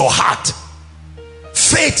soil is your heart.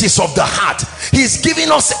 Faith is of the heart. He's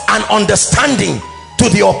giving us an understanding to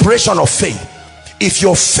the operation of faith. If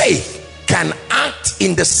your faith can act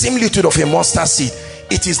in the similitude of a mustard seed,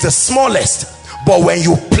 it is the smallest. But when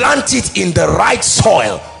you plant it in the right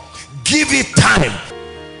soil, give it time.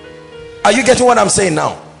 Are you getting what I'm saying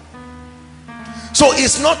now? So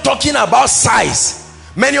it's not talking about size.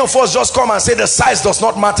 Many of us just come and say the size does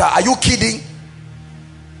not matter. Are you kidding?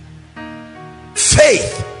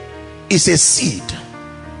 Faith is a seed.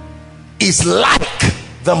 It's like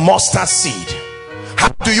the mustard seed. How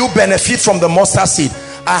do you benefit from the mustard seed?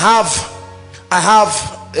 I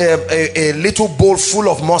have a little bowl full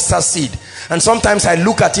of mustard seed, and sometimes I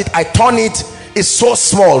look at it, I turn it, it's so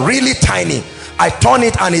small, really tiny. I turn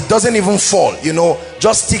it and it doesn't even fall, you know,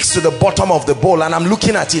 just sticks to the bottom of the bowl, and I'm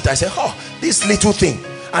looking at it, I say, oh, this little thing.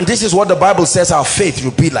 And this is what the Bible says our faith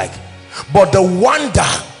will be like. But the wonder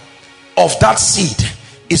of that seed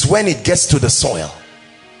is when it gets to the soil.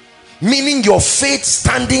 Meaning your faith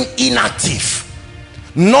standing inactive,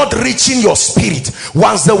 not reaching your spirit.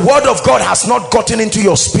 Once the word of God has not gotten into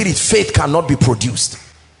your spirit, faith cannot be produced.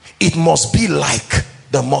 It must be like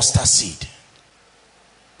the mustard seed.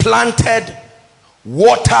 Planted,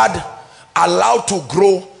 watered, allowed to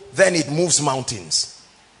grow, then it moves mountains.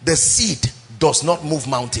 The seed does not move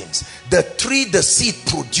mountains. The tree the seed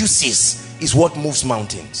produces is what moves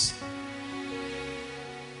mountains.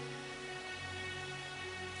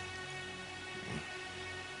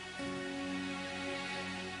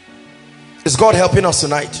 Is God helping us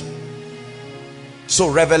tonight? So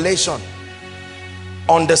revelation,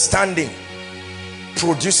 understanding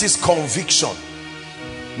produces conviction.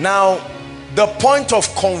 Now the point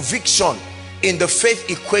of conviction in the faith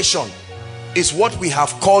equation is what we have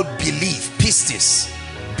called belief, pistis.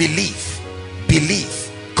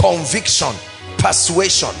 Belief, conviction,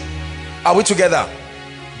 persuasion. Are we together?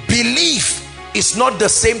 Belief is not the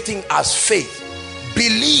same thing as faith.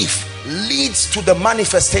 Belief leads to the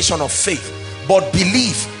manifestation of faith, but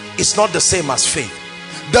belief is not the same as faith.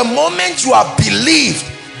 The moment you have believed,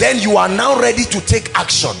 then you are now ready to take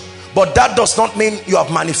action, but that does not mean you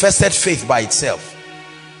have manifested faith by itself.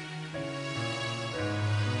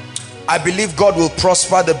 I believe God will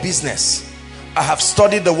prosper the business. I have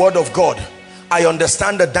studied the word of God. I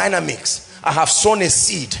understand the dynamics. I have sown a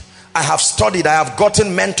seed. I have studied. I have gotten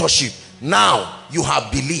mentorship. Now you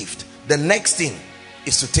have believed. The next thing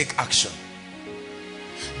is to take action.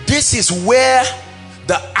 This is where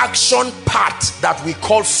the action part that we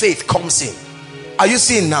call faith comes in. Are you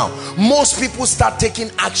seeing now? Most people start taking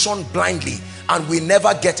action blindly and we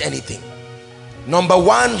never get anything. Number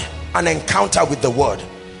one, an encounter with the word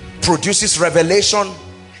produces revelation,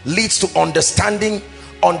 leads to understanding.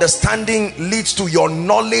 Understanding leads to your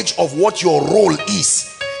knowledge of what your role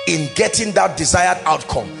is in getting that desired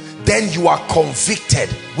outcome. Then you are convicted.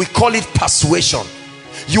 We call it persuasion.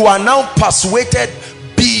 You are now persuaded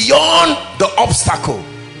beyond the obstacle.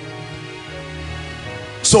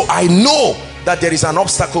 So I know that there is an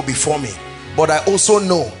obstacle before me, but I also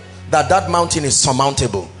know that that mountain is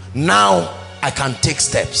surmountable. Now I can take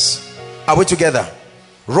steps. Are we together?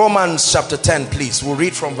 Romans chapter 10, please. We'll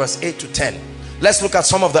read from verse 8 to 10. Let's look at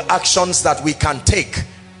some of the actions that we can take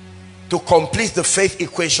to complete the faith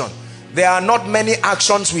equation. There are not many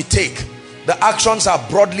actions we take. The actions are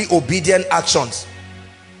broadly obedient actions.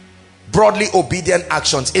 Broadly obedient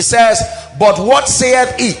actions. It says, but what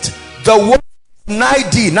saith it? The word is nigh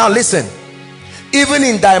thee. Now listen. Even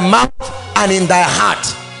in thy mouth and in thy heart.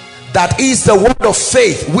 That is the word of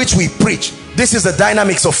faith which we preach. This is the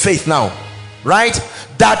dynamics of faith now. Right?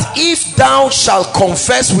 That if thou shalt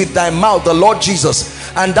confess with thy mouth the Lord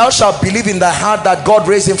Jesus, and thou shalt believe in thy heart that God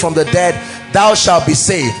raised him from the dead, thou shalt be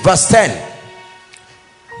saved. Verse 10.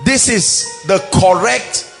 This is the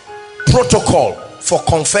correct protocol for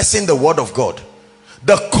confessing the word of God.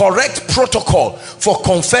 The correct protocol for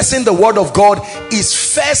confessing the word of God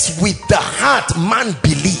is first with the heart man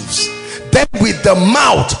believes, then with the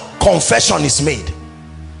mouth confession is made.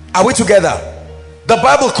 Are we together? The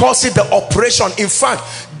Bible calls it the operation. In fact,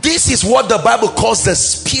 this is what the Bible calls the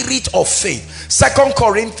spirit of faith. 2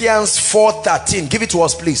 Corinthians 4:13. Give it to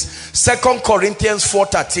us, please. 2 Corinthians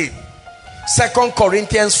 4:13. 2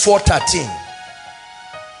 Corinthians 4:13.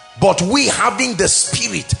 But we having the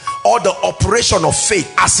spirit or the operation of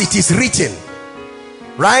faith, as it is written,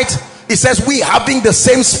 right? It says we having the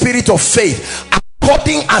same spirit of faith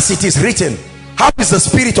according as it is written. How is the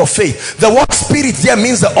spirit of faith? The word spirit there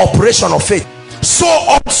means the operation of faith. So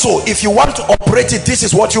also, if you want to operate it, this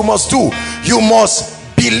is what you must do. You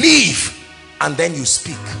must believe and then you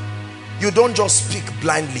speak. You don't just speak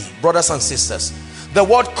blindly, brothers and sisters. The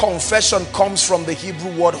word confession comes from the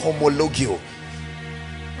Hebrew word homologio,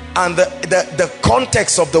 and the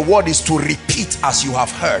context of the word is to repeat as you have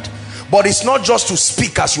heard. But it's not just to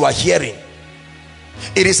speak as you are hearing.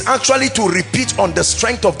 It is actually to repeat on the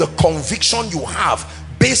strength of the conviction you have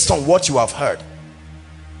based on what you have heard.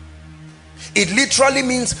 It literally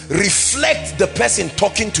means reflect the person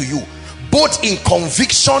talking to you, both in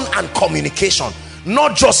conviction and communication,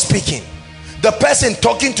 not just speaking. The person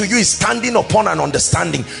talking to you is standing upon an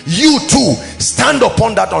understanding. You too stand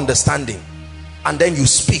upon that understanding, and then you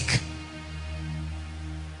speak.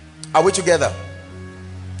 Are we together?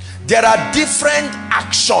 There are different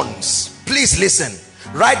actions. Please listen,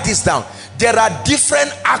 write this down. There are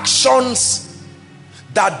different actions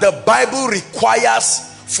that the Bible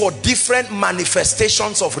requires for different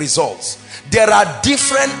manifestations of results. There are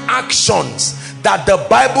different actions that the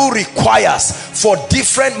Bible requires for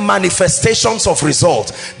different manifestations of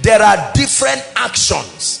results. There are different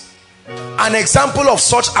actions. An example of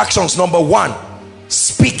such actions, number one,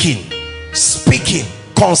 speaking.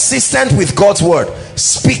 Consistent with God's word.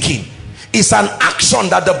 Speaking is an action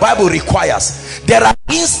that the Bible requires. There are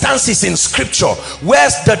instances in scripture where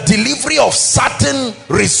the delivery of certain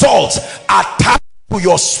results are tied to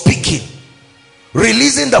your speaking,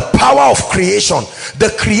 releasing the power of creation,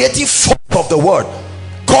 the creative force of the word,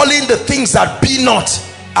 calling the things that be not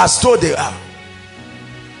as though they are.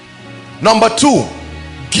 Number two,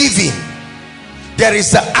 giving. There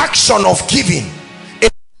is the action of giving. A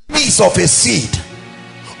piece of a seed,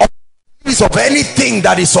 or a piece of anything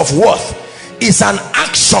that is of worth is an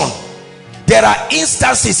action. There are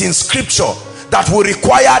instances in scripture that will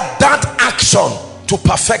require that action to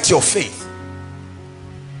perfect your faith.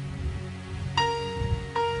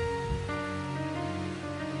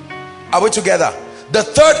 Are we together? The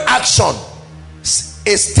third action,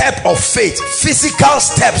 a step of faith, physical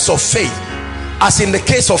steps of faith, as in the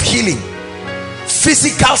case of healing.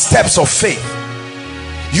 Physical steps of faith.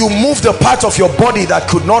 You move the part of your body that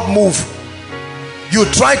could not move. You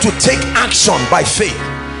try to take action by faith.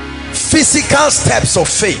 Physical steps of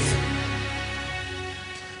faith.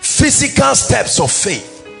 Physical steps of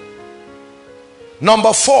faith.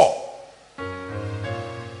 Number four,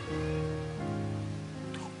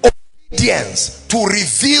 obedience to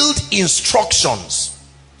revealed instructions.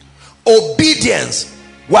 Obedience,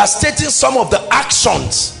 we are stating some of the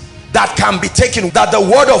actions that can be taken, that the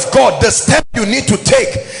word of God, the step you need to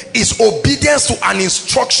take is obedience to an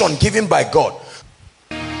instruction given by God.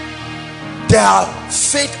 There are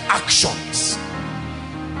faith actions.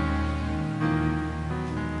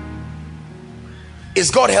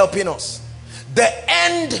 Is God helping us? The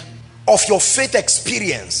end of your faith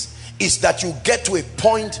experience is that you get to a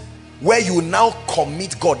point where you now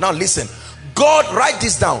commit God. Now listen, God, write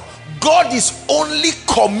this down. God is only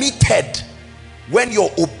committed when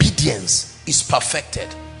your obedience is perfected.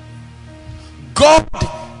 God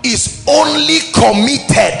is only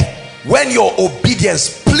committed when your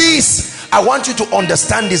obedience, please, I want you to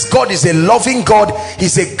understand this. God is a loving God.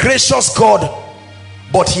 He's a gracious God,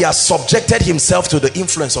 but he has subjected himself to the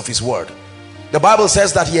influence of his word. The Bible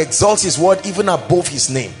says that he exalts his word even above his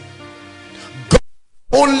name. God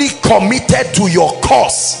is only committed to your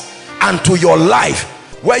cause and to your life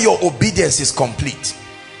where your obedience is complete.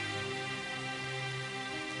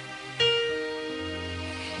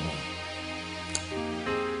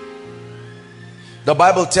 The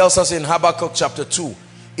Bible tells us in Habakkuk chapter 2,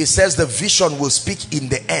 it says the vision will speak in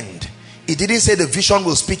the end. It didn't say the vision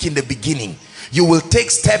will speak in the beginning. You will take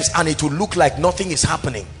steps and it will look like nothing is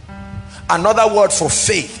happening. Another word for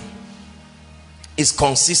faith is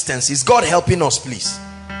consistency. Is God helping us, please?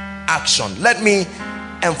 Action. Let me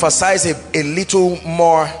emphasize a little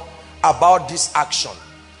more about this action.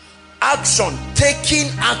 Action, taking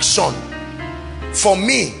action, for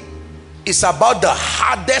me, is about the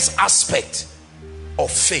hardest aspect of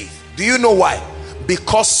faith. Do you know why?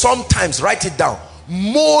 Because sometimes, write it down,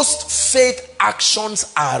 most faith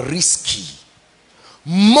actions are risky.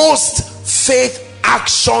 Most faith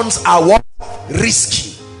actions are what?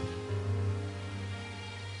 Risky.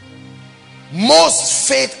 Most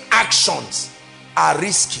faith actions are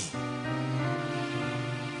risky.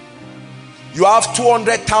 You have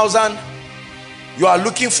 200,000, you are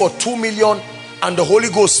looking for 2 million, and the Holy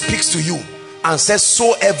Ghost speaks to you and says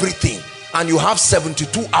sow everything, and you have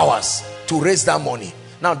 72 hours to raise that money.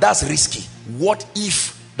 Now that's risky. What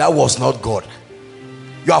if that was not God?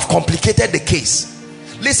 You have complicated the case.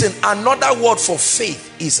 Listen, another word for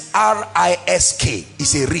faith is R-I-S-K.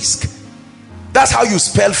 It's a risk. That's how you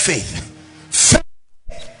spell faith. Faith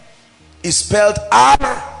is spelled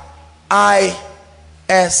R-I-S-K.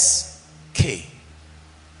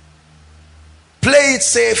 Play it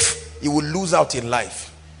safe, you will lose out in life.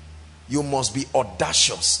 You must be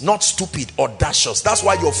audacious, not stupid, audacious. That's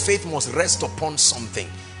why your faith must rest upon something.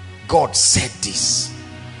 God said this.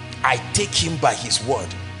 I take him by his word.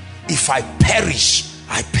 If I perish,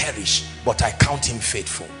 I perish, but I count him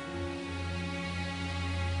faithful.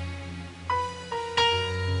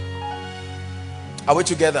 Are we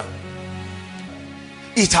together?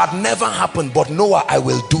 It had never happened, but Noah, I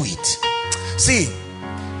will do it. See,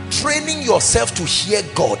 training yourself to hear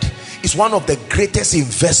God is one of the greatest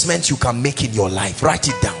investments you can make in your life. Write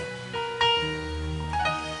it down.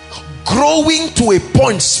 Growing to a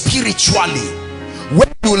point spiritually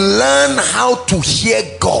when you learn how to hear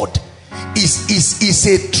God is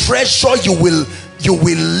a treasure you will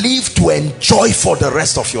live to enjoy for the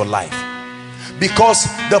rest of your life. Because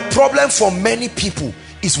the problem for many people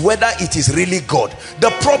is whether it is really God.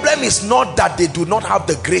 The problem is not that they do not have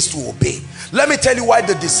the grace to obey. Let me tell you why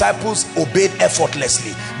the disciples obeyed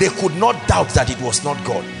effortlessly. They could not doubt that it was not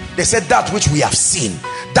God. They said, that which we have seen,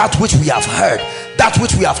 that which we have heard, that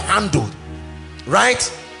which we have handled.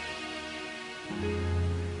 Right?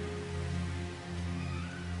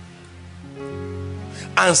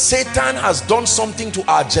 And Satan has done something to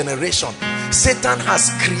our generation. Satan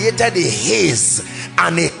has created a haze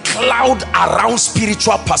and a cloud around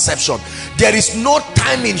spiritual perception. There is no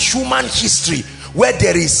time in human history where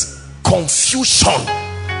there is confusion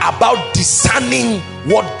about discerning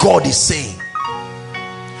what God is saying.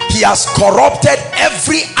 He has corrupted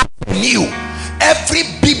every avenue, every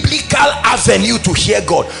biblical avenue to hear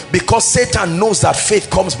God, because Satan knows that faith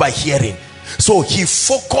comes by hearing. So he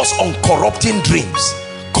focused on corrupting dreams,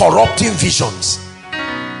 corrupting visions.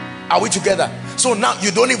 Are we together? So now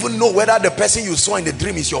you don't even know whether the person you saw in the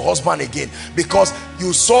dream is your husband again, because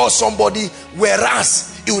you saw somebody,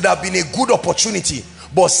 whereas it would have been a good opportunity,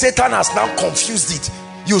 but Satan has now confused it.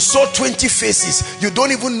 You saw 20 faces. You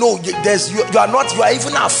don't even know. You are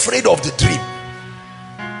even afraid of the dream.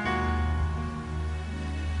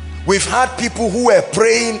 We've had people who were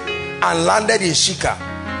praying and landed in Shika.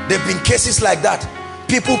 There have been cases like that.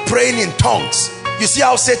 People praying in tongues. You see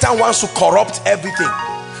how Satan wants to corrupt everything.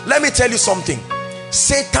 Let me tell you something.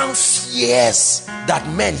 Satan fears that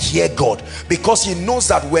men hear God, because he knows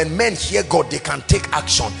that when men hear God, they can take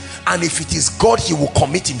action. And if it is God, he will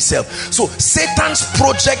commit himself. So Satan's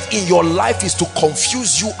project in your life is to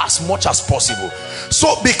confuse you as much as possible.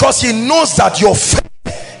 So because he knows that your faith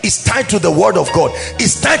is tied to the word of God,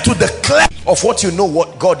 it's tied to the cleft of what you know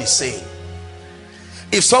what God is saying.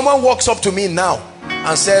 If someone walks up to me now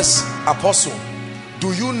and says, Apostle,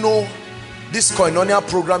 do you know this koinonia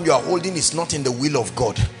program you are holding is not in the will of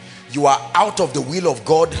God? You are out of the will of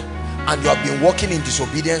God and you have been walking in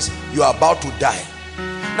disobedience. You are about to die.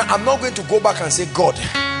 Now I'm not going to go back and say, God,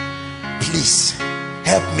 please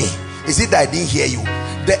help me. Is it that I didn't hear you?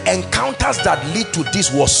 The encounters that lead to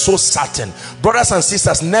this was so certain. Brothers and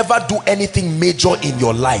sisters, never do anything major in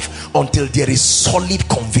your life until there is solid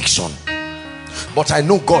conviction. But I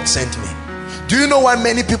know God sent me. Do you know why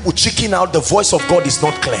many people chicken out? The voice of God is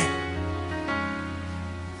not clear.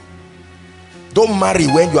 Don't marry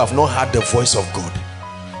when you have not heard the voice of God.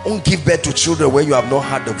 Don't give birth to children when you have not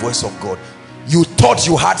heard the voice of God. You thought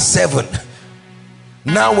you had 7.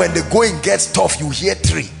 Now when the going gets tough, you hear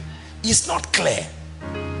 3. It's not clear.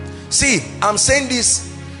 See, I'm saying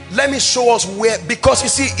this, let me show us where, because you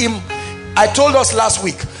see, I told us last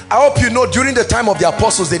week, I hope you know, during the time of the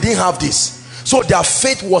apostles, they didn't have this. So their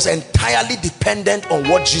faith was entirely dependent on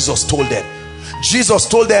what Jesus told them. Jesus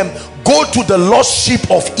told them, go to the lost sheep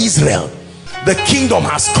of Israel. The kingdom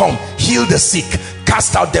has come. Heal the sick,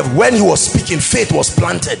 cast out devils. When he was speaking, faith was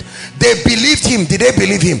planted. They believed him. Did they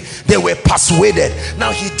believe him? They were persuaded.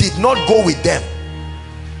 Now he did not go with them.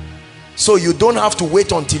 So you don't have to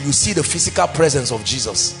wait until you see the physical presence of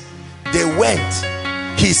Jesus. They went.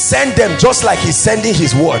 He sent them just like he's sending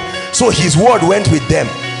his word. So his word went with them.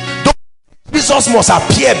 Jesus must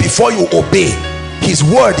appear before you obey. His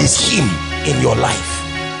word is him in your life.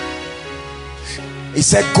 He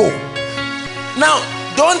said, go. Now,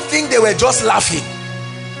 don't think they were just laughing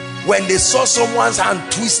when they saw someone's hand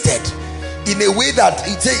twisted in a way that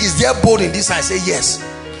it says, is there bone in this? I say, yes.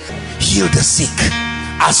 Heal the sick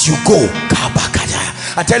as you go.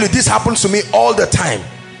 I tell you, this happens to me all the time.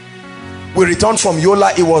 We returned from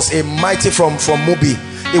Yola. It was a mighty, from Mubi.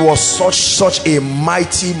 It was such a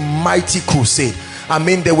mighty crusade. I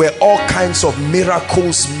mean, there were all kinds of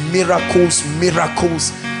miracles.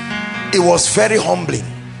 It was very humbling.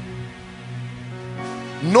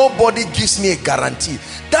 Nobody gives me a guarantee.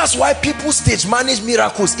 That's why people stage manage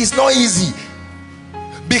miracles. It's not easy,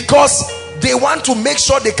 because they want to make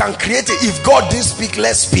sure they can create it. If God didn't speak,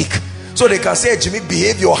 let's speak. So they can say, Jimmy,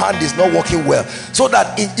 behave, your hand is not working well. So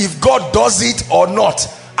that if God does it or not,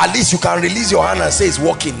 at least you can release your hand and say it's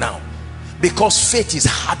working now. Because faith is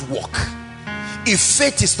hard work. If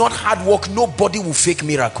faith is not hard work, nobody will fake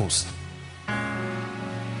miracles.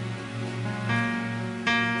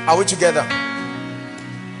 Are we together?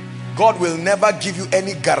 God will never give you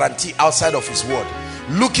any guarantee outside of his word.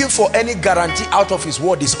 Looking for any guarantee out of his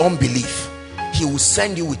word is unbelief. He will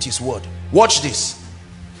send you with his word. Watch this.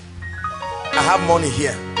 I have money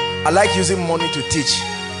here. I like using money to teach.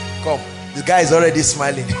 Come, this guy is already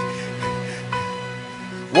smiling.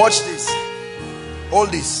 Watch this. Hold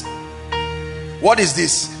this. What is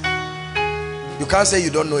this? You can't say you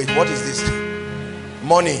don't know it. What is this?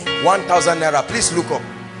 Money, 1,000 naira. Please look up.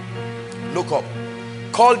 Look up.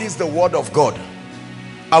 Call this the word of God.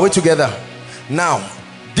 Are we together? Now,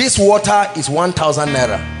 this water is 1,000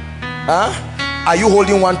 naira. Huh? Are you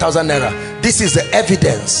holding 1,000 naira? This is the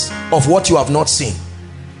evidence of what you have not seen.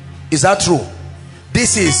 Is that true?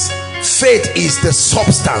 This is faith, is the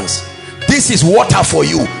substance. This is water for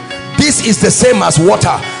you. This is the same as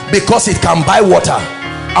water, because it can buy water.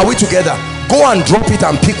 Are we together? Go and drop it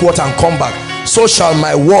and pick water and come back. So shall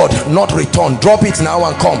my word not return. Drop it now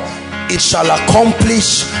and come. It shall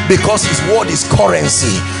accomplish, because his word is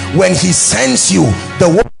currency. When he sends you, the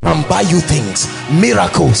word can buy you things,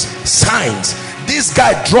 miracles, signs. This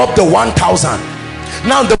guy dropped the 1,000.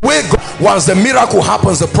 Now the way God, once the miracle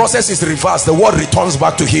happens, the process is reversed. The word returns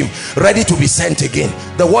back to him, ready to be sent again.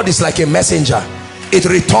 The word is like a messenger. It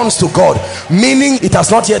returns to God, meaning it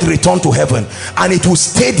has not yet returned to heaven, and it will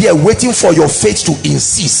stay there waiting for your faith to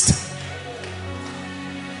insist.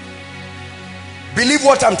 Believe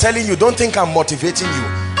what I'm telling you. Don't think I'm motivating you,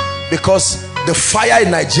 because the fire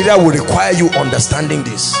in Nigeria will require you understanding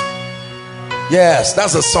this. Yes,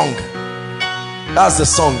 that's the song. That's the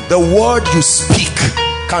song. The word you speak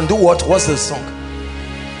can do what? What's the song?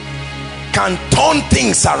 Can turn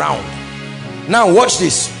things around. Now watch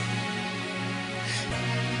this.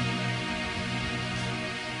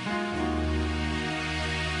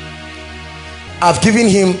 I've given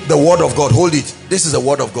him the word of God. Hold it. This is the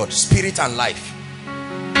word of God, spirit and life.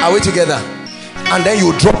 Are we together? And then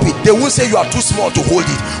you drop it. They will say you are too small to hold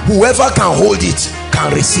it. Whoever can hold it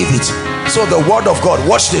can receive it. So the word of God,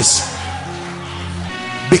 watch this.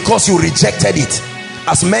 Because you rejected it,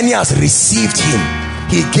 as many as received him,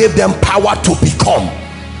 he gave them power to become.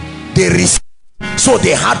 They received, so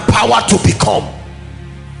they had power to become.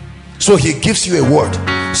 So he gives you a word.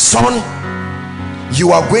 Son,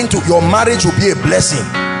 you are going to, your marriage will be a blessing.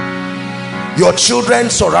 Your children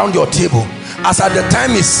surround your table. As at the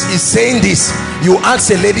time he's saying this, you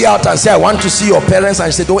ask a lady out and say, I want to see your parents,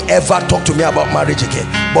 and she say, don't ever talk to me about marriage again.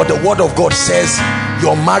 But the word of God says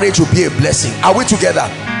your marriage will be a blessing. Are we together?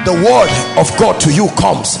 The word of God to you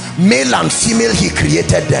comes, male and female he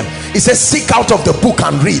created them. He says, seek out of the book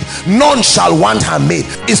and read. None shall want her maid.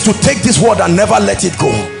 Is to take this word and never let it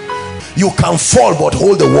go. You can fall, but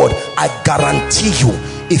hold the word. I guarantee you,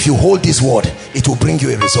 if you hold this word, it will bring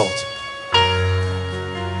you a result.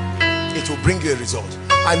 It will bring you a result.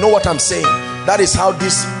 I know what I'm saying. That is how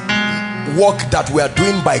this work that we are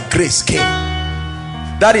doing by grace came.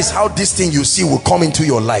 That is how this thing you see will come into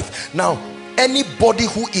your life. Now, anybody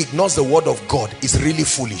who ignores the word of God is really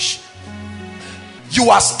foolish. You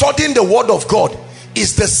are studying the word of God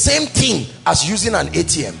is the same thing as using an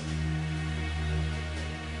ATM.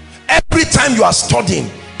 Every time you are studying,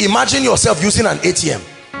 imagine yourself using an ATM.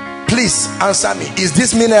 Please answer me. Is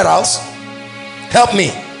this minerals? Help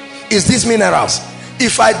me. Is this minerals?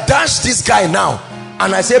 If I dash this guy now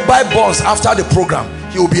and I say buy bonds after the program,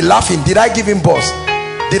 he will be laughing. Did I give him bonds?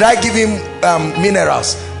 Did I give him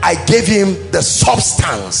minerals? I gave him the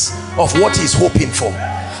substance of what he's hoping for.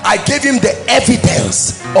 I gave him the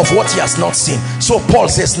evidence of what he has not seen. So Paul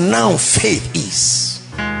says, now faith is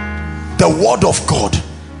the word of God.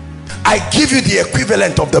 I give you the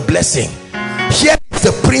equivalent of the blessing. Here is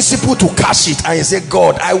the principle to cash it. And you say,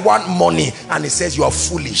 God, I want money. And he says, you are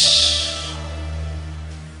foolish.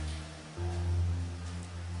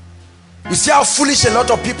 You see how foolish a lot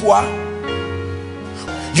of people are?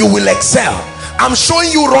 You will excel. I'm showing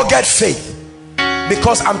you rugged faith,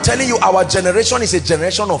 because I'm telling you, our generation is a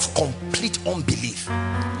generation of complete unbelief.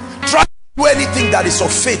 Try to do anything that is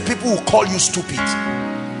of faith, people will call you stupid.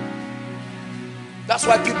 That's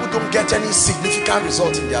why people don't get any significant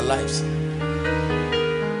result in their lives.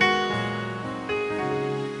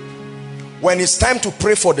 When it's time to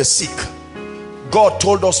pray for the sick, God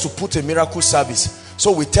told us to put a miracle service.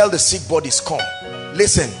 So we tell the sick bodies, come.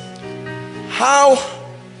 Listen, how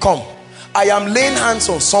come I am laying hands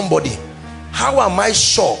on somebody? How am I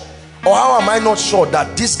sure, or how am I not sure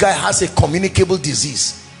that this guy has a communicable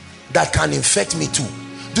disease that can infect me too?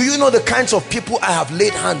 Do you know the kinds of people I have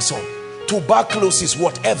laid hands on? Tuberculosis,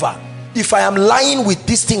 whatever. If I am lying with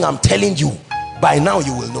this thing I'm telling you, by now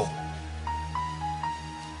you will know.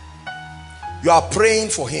 You are praying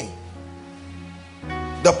for him.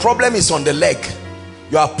 The problem is on the leg.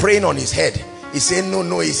 You are praying on his head. He's saying,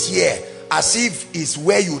 no, it's here. As if it's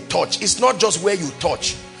where you touch. It's not just where you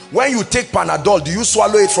touch. When you take Panadol, do you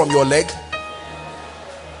swallow it from your leg?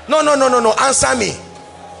 No. Answer me.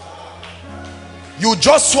 You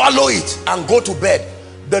just swallow it and go to bed.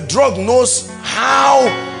 The drug knows how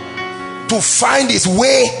to find its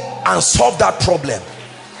way and solve that problem.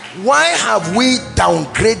 Why have we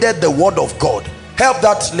downgraded the word of God? Help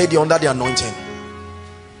that lady under the anointing.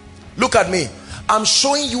 Look at me. I'm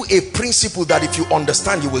showing you a principle that if you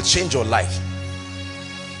understand, you will change your life.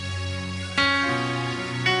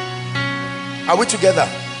 Are we together?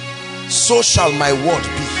 So shall my word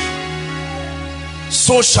be.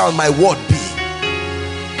 So shall my word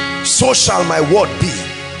be. So shall my word be.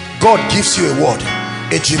 God gives you a word.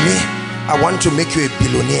 Hey Jimmy, I want to make you a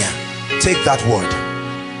billionaire. Take that word.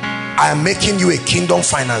 I am making you a kingdom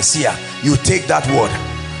financier. You take that word.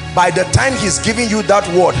 By the time he's giving you that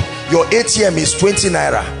word, your ATM is 20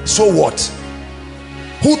 naira. So what?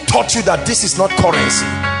 Who taught you that this is not currency?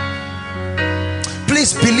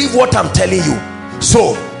 Please believe what I'm telling you.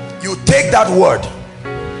 So you take that word.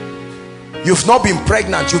 You've not been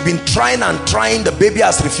pregnant. You've been trying and trying. The baby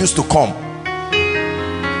has refused to come.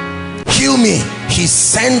 Heal me. He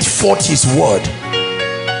sent forth his word.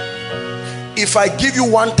 If I give you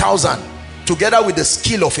 1,000 together with the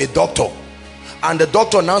skill of a doctor, and the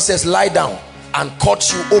doctor now says lie down, and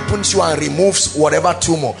cuts you, opens you, and removes whatever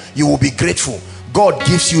tumor, you will be grateful. God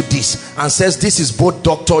gives you this and says this is both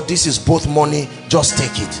doctor, this is both money, just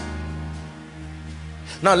take it.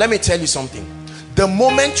 Now let me tell you something. The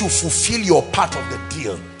moment you fulfill your part of the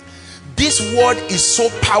deal, this word is so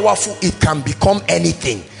powerful it can become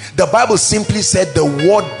anything. The Bible simply said the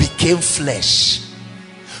word became flesh.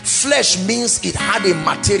 Flesh means it had a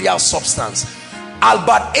material substance.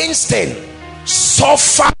 Albert Einstein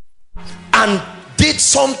suffered and did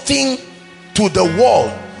something to the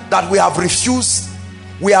world that we have refused.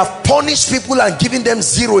 We have punished people and given them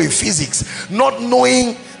 0 in physics, not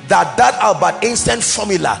knowing that that Albert Einstein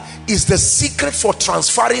formula is the secret for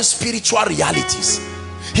transferring spiritual realities.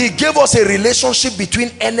 He gave us a relationship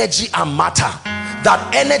between energy and matter,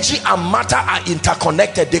 that energy and matter are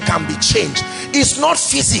interconnected. They can be changed. It's not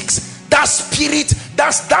physics, that's spirit.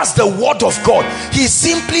 That's the word of God. He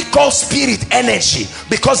simply calls spirit energy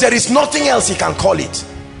because there is nothing else he can call it.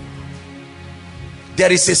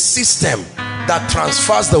 There is a system that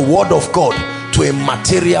transfers the word of God to a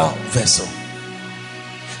material vessel.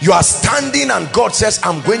 You are standing and God says,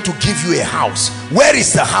 I'm going to give you a house. Where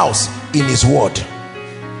is the house? In his word.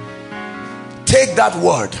 Take that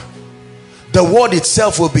word. The word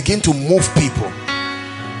itself will begin to move people.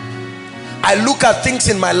 I look at things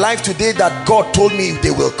in my life today that God told me they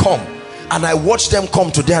will come, and I watch them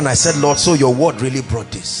come today, and I said, Lord, so your word really brought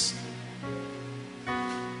this.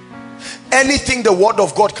 Anything the word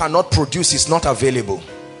of God cannot produce is not available.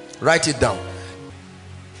 Write it down.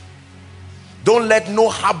 Don't let no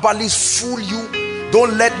herbalist fool you.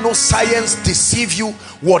 Don't let no science deceive you.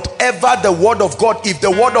 Whatever the word of God, if the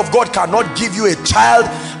word of God cannot give you a child,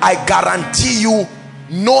 I guarantee you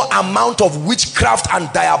no amount of witchcraft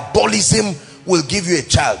and diabolism will give you a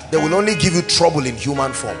child. They will only give you trouble in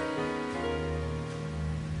human form.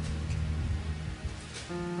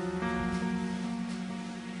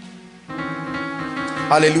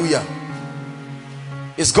 Hallelujah.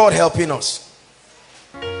 Is God helping us?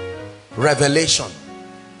 Revelation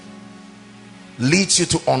leads you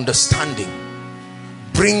to understanding,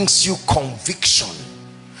 brings you conviction.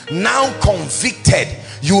 Now convicted,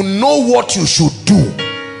 you know what you should do.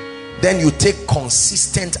 Then you take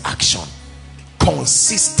consistent action.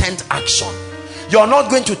 Consistent action. You're not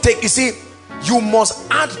going to take, you see, you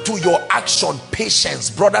must add to your action patience,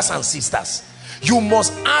 brothers and sisters. You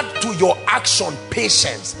must add to your action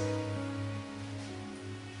patience.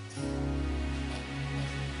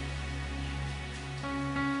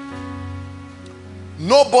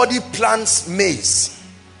 Nobody plants maize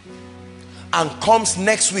and comes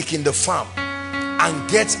next week in the farm and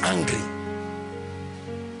gets angry.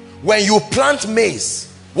 When you plant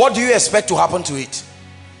maize, what do you expect to happen to it?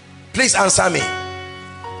 Please answer me.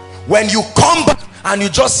 When you come back and you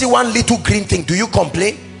just see one little green thing, do you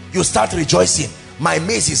complain? You start rejoicing. My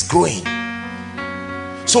maize is growing.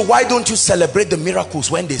 So why don't you celebrate the miracles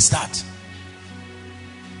when they start?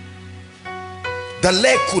 The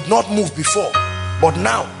leg could not move before, but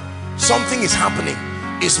now something is happening.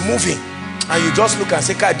 It's moving, and you just look and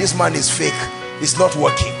say, God, this man is fake. It's not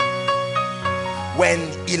working. When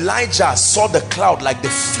Elijah saw the cloud like the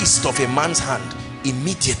fist of a man's hand,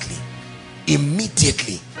 immediately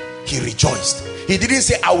he rejoiced. He didn't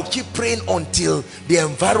say, I will keep praying until the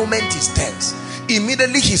environment is tense.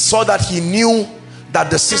 Immediately he saw that, he knew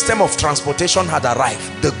that the system of transportation had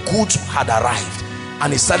arrived, the goods had arrived,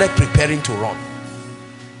 and he started preparing to run.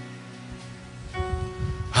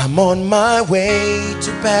 I'm on my way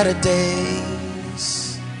to better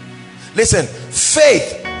days. Listen,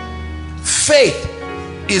 faith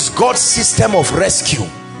is God's system of rescue.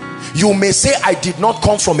 You may say, I did not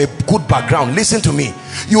come from a good background. Listen to me.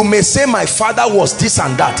 You may say, my father was this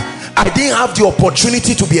and that. I didn't have the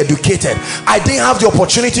opportunity to be educated. I didn't have the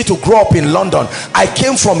opportunity to grow up in London. I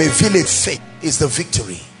came from a village. Faith is the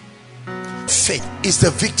victory. Faith is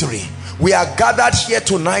the victory. We are gathered here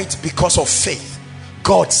tonight because of faith.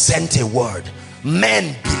 God sent a word.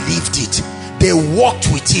 Men believed it. They walked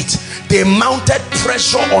with it. They mounted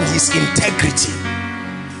pressure on his integrity.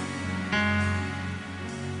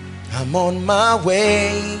 I'm on my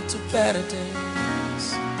way to better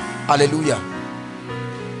days. Hallelujah.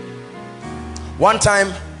 One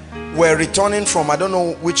time we're returning from, I don't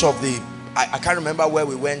know which of the, I can't remember where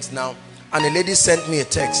we went now, and a lady sent me a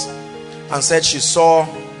text and said she saw,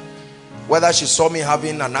 whether she saw me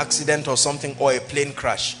having an accident or something, or a plane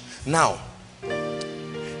crash. Now,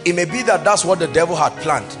 it may be that that's what the devil had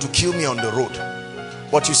planned, to kill me on the road.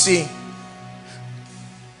 But you see,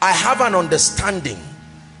 I have an understanding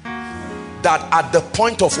that at the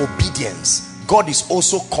point of obedience, God is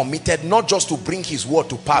also committed not just to bring his word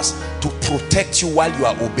to pass, to protect you while you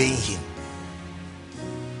are obeying him.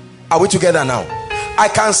 Are we together now? I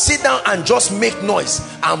can sit down and just make noise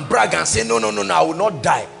and brag and say, no, I will not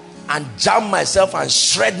die, and jam myself and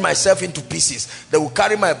shred myself into pieces. They will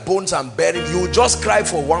carry my bones and bury me. You will just cry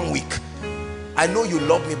for 1 week. I know you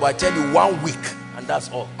love me, but I tell you, 1 week and that's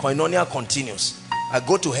all. Koinonia continues. I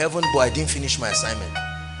go to heaven, but I didn't finish my assignment.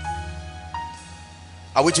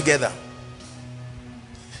 Are we together?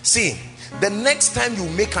 See, the next time you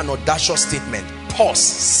make an audacious statement, pause,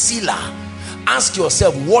 Selah, ask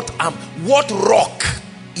yourself, what rock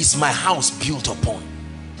is my house built upon?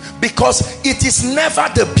 Because it is never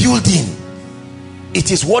the building,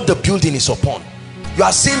 it is what the building is upon. You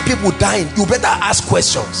are seeing people dying, you better ask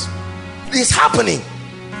questions. It's happening.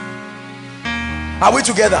 Are we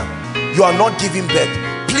together? You are not giving birth.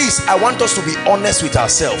 Please, I want us to be honest with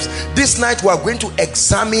ourselves. This night we are going to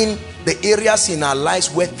examine the areas in our lives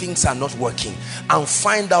where things are not working, and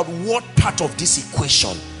find out what part of this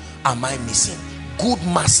equation am I missing. Good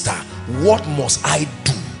master, what must I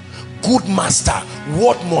do? Good master,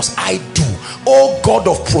 what must I do? Oh God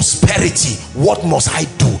of prosperity, what must I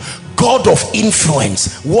do? God of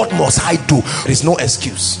influence, what must I do? There is no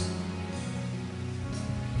excuse.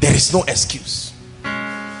 There is no excuse.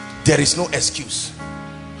 There is no excuse.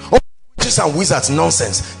 Oh, witches and wizards,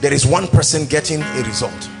 nonsense. There is one person getting a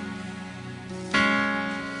result.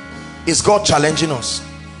 Is God challenging us?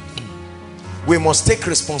 We must take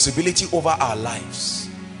responsibility over our lives.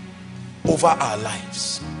 Over our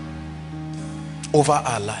lives. Over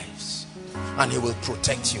our lives. And he will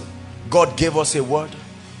protect you. God gave us a word.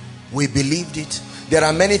 We believed it. There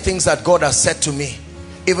are many things that God has said to me,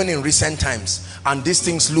 even in recent times, and these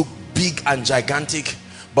things look big and gigantic,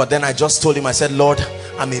 but then I just told him, I said, Lord,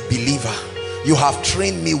 I'm a believer. You have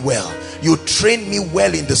trained me well. You trained me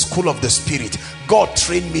well in the school of the Spirit. God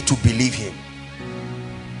trained me to believe him.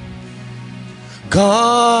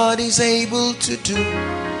 God is able to do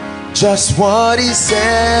just what he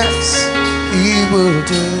says he will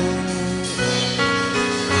do.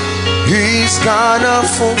 He's gonna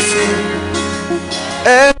fulfill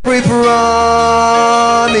every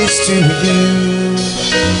promise to you.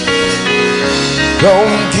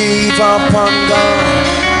 Don't give up on God,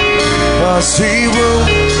 'cause he will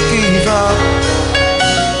give up.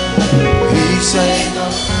 He's saying,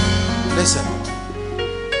 listen,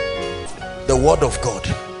 the word of God.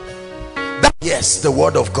 Yes, the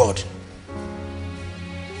word of God.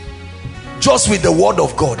 Just with the word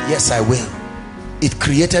of God, yes, I will. It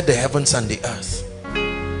created the heavens and the earth.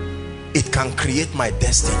 It can create my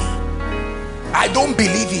destiny. I don't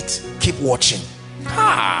believe it. Keep watching.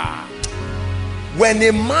 When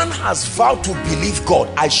a man has vowed to believe God,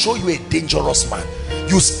 I show you a dangerous man.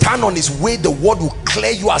 You stand on his way, the word will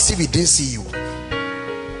clear you as if he didn't see you.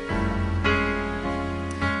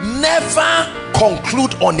 never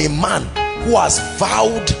conclude on a man who has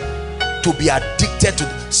vowed to be addicted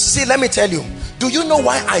to. See, let me tell you, do you know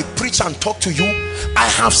why I preach and talk to you? I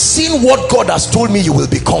have seen what God has told me you will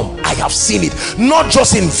become. I have seen it, not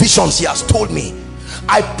just in visions. He has told me.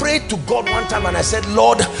 I prayed to God one time and I said,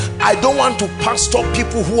 Lord, I don't want to pastor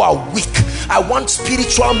people who are weak. I want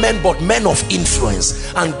spiritual men, but men of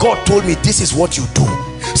influence. And God told me, this is what you do.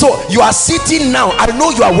 So you are sitting now. I know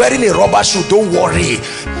you are wearing a rubber shoe. Don't worry.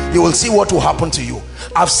 You will see what will happen to you.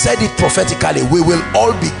 I've said it prophetically. We will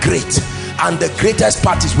all be great. And the greatest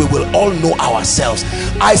part is we will all know ourselves.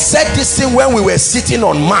 I said this thing when we were sitting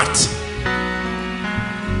on mat.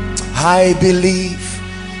 I believe.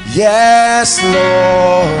 Yes,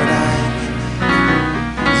 Lord.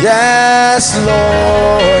 Yes,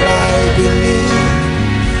 Lord. I believe.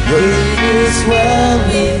 It is well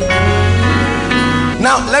with me.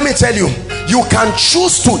 Now, let me tell you. You can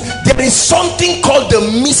choose to. There is something called the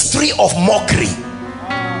mystery of mockery.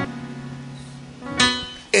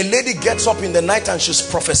 A lady gets up in the night and she's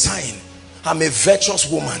prophesying. I'm a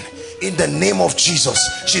virtuous woman in the name of Jesus.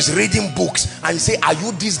 She's reading books and you say, are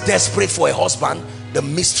you this desperate for a husband? The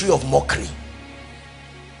mystery of mockery.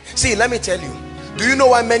 See, let me tell you, do you know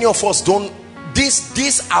why many of us don't,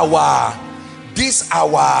 this our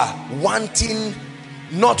wanting,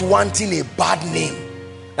 not wanting a bad name.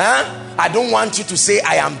 I don't want you to say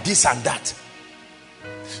I am this and that.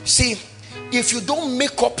 See, if you don't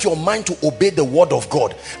make up your mind to obey the word of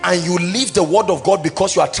God and you leave the word of God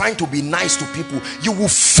because you are trying to be nice to people, you will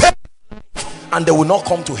fail and they will not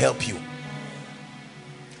come to help you.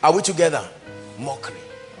 Are we together? Mockery.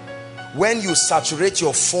 When you saturate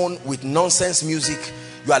your phone with nonsense music,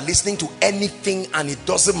 you are listening to anything and it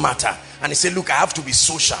doesn't matter, and you say, look, I have to be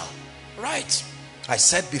social. Right. I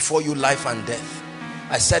said before you life and death.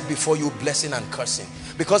 I said before you blessing and cursing.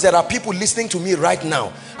 Because there are people listening to me right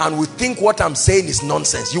now and will think what I'm saying is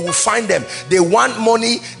nonsense. You will find them. They want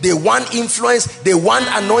money, they want influence, they want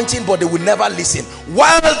anointing, but they will never listen.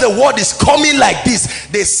 While the word is coming like this,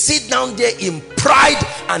 they sit down there in pride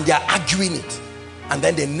and they are arguing it. And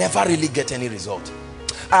then they never really get any result.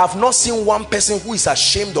 I have not seen one person who is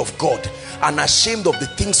ashamed of God and ashamed of the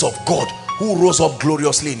things of God who rose up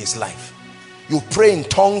gloriously in his life. You pray in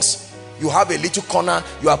tongues. You have a little corner,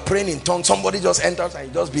 you are praying in tongues, somebody just enters and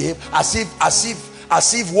you just behave as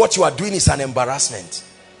if what you are doing is an embarrassment.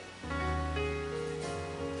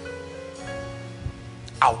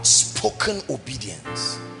 Outspoken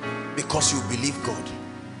obedience because you believe God.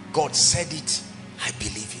 God said it, I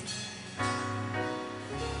believe it.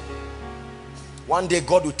 One day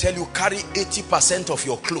God will tell you, carry 80% of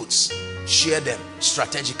your clothes, share them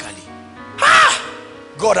strategically.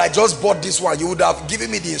 God, I just bought this one. You would have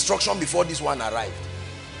given me the instruction before this one arrived.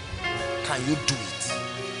 Can you do it?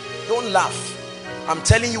 Don't laugh. I'm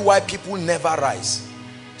telling you why people never rise.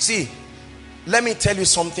 See, let me tell you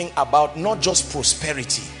something about not just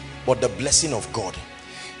prosperity, but the blessing of God.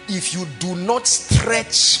 If you do not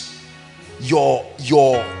stretch your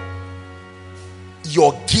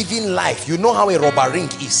giving life, you know how a rubber ring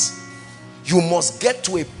is. You must get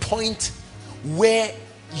to a point where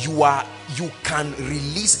you can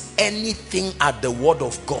release anything at the word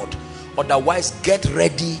of God. Otherwise, get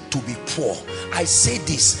ready to be poor. I say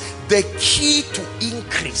this, the key to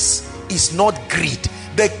increase is not greed.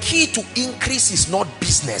 The key to increase is not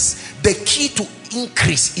business. The key to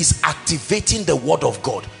increase is activating the word of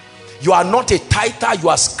God. You are not a tither, you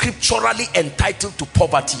are scripturally entitled to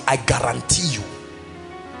poverty. I guarantee you.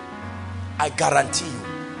 I guarantee you.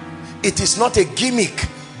 It is not a gimmick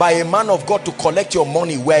by a man of God to collect your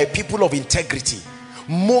money. We're people of integrity.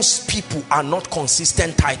 Most people are not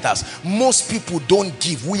consistent tithers. Most people don't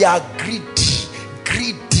give. We are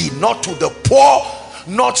greedy, not to the poor,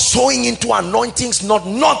 not sowing into anointings, not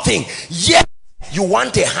nothing. Yet you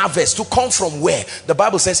want a harvest to come from where? The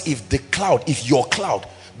Bible says, if your cloud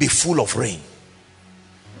be full of rain.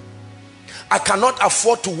 I cannot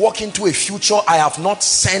afford to walk into a future I have not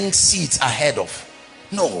sent seeds ahead of.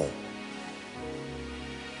 No.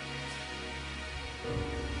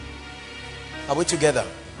 Are we together?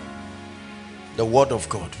 The word of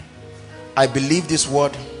God. I believe this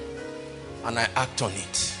word and I act on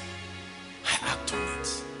it. I act on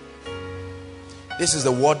it. This is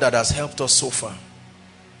the word that has helped us so far.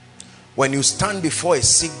 When you stand before a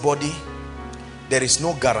sick body, there is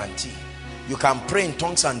no guarantee. You can pray in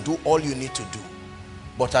tongues and do all you need to do,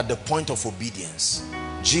 but at the point of obedience,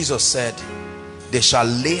 Jesus said, they shall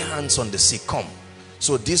lay hands on the sick. Come.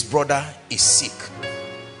 So this brother is sick.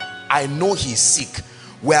 I know he's sick.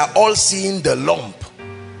 We are all seeing the lump.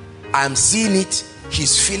 I'm seeing it.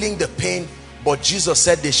 He's feeling the pain. But Jesus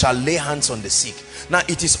said they shall lay hands on the sick. Now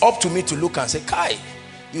it is up to me to look and say, Kai,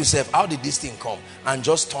 Yusuf, how did this thing come? And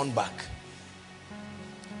just turn back.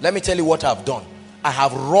 Let me tell you what I've done. I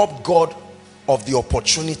have robbed God of the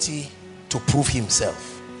opportunity to prove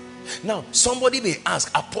himself. Now somebody may ask,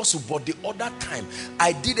 Apostle, but the other time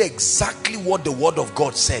I did exactly what the word of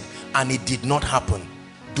God said and it did not happen.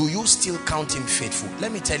 Do you still count him faithful?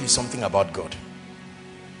 Let me tell you something about God.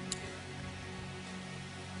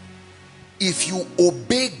 If you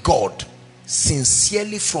obey God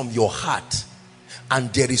sincerely from your heart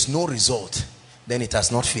and there is no result, then it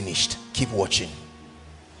has not finished. Keep watching.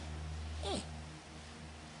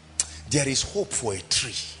 There is hope for a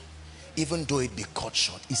tree, even though it be cut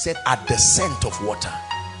short. He said, at the scent of water.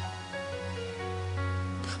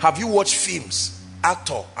 Have you watched films?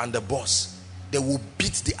 Actor and the boss, they will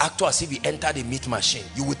beat the actor as if he entered a meat machine.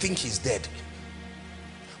 You would think he's dead.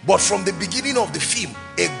 But from the beginning of the film,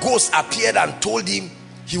 a ghost appeared and told him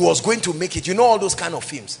he was going to make it. You know all those kind of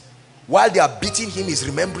films. While they are beating him, he's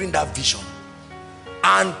remembering that vision.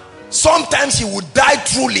 And sometimes he would die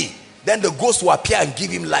truly. Then the ghost will appear and give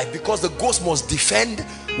him life, because the ghost must defend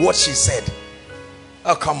what she said.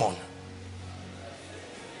 Oh, come on.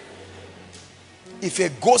 If a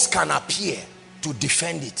ghost can appear to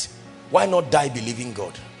defend it, why not die believing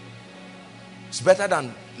God? It's better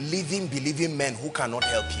than living believing men who cannot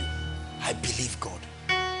help you. I believe God.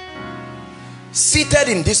 Seated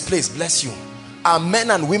in this place, bless you, are men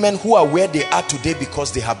and women who are where they are today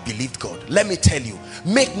because they have believed God. Let me tell you,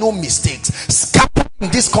 make no mistakes. Scattered in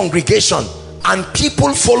this congregation and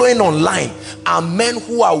people following online are men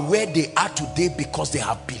who are where they are today because they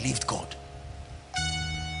have believed God.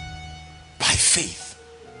 By faith.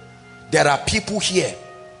 There are people here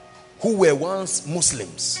who were once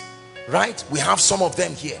Muslims, right? We have some of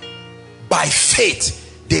them here. By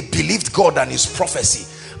faith, they believed God and his prophecy,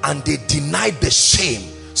 and they denied the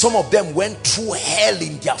shame. Some of them went through hell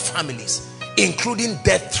in their families, including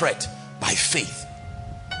death threat. By faith,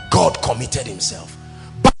 God committed himself.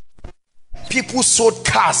 But people sold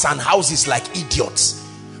cars and houses like idiots,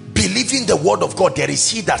 believing the word of God. There is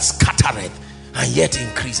he that scattereth and yet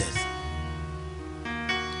increaseth.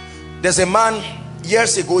 There's a man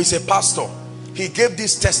years ago, he's a pastor. He gave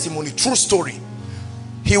this testimony, true story.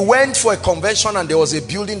 He went for a convention and there was a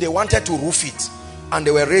building, they wanted to roof it, and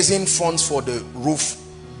they were raising funds for the roof.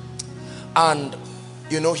 And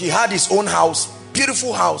you know, he had his own house,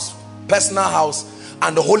 beautiful house, personal house,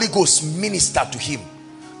 and the Holy Ghost ministered to him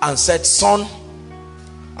and said, son,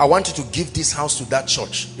 I want you to give this house to that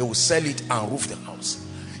church. They will sell it and roof the house.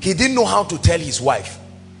 He didn't know how to tell his wife.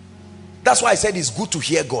 That's why I said it's good to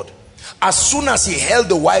hear God. As soon as he held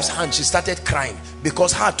the wife's hand, she started crying,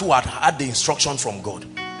 because her too had had the instruction from God.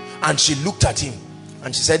 And she looked at him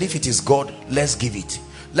and she said, if it is God, let's give it.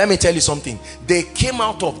 Let me tell you something. They came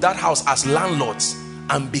out of that house as landlords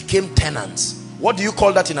and became tenants. What do you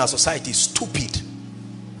call that in our society? Stupid.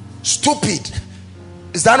 Stupid.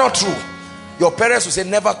 Is that not true? Your parents will say,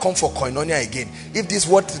 never come for koinonia again. If this is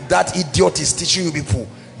what that idiot is teaching you people,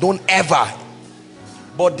 don't ever.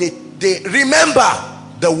 But they remember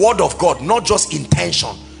the word of God, not just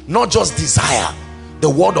intention, not just desire, the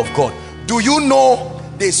word of God. Do you know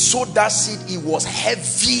they sowed that seed? It was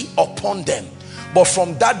heavy upon them. But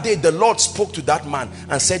from that day, the Lord spoke to that man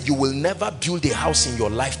and said, you will never build a house in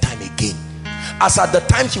your lifetime again. As at the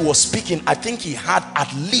time he was speaking, I think he had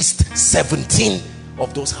at least 17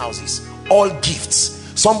 of those houses, all gifts.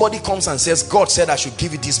 Somebody comes and says, God said I should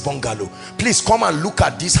give you this bungalow. Please come and look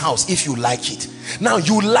at this house if you like it. Now,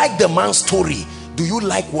 you like the man's story. Do you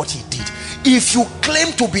like what he did? If you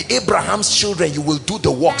claim to be Abraham's children, you will do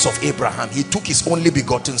the works of Abraham. He took his only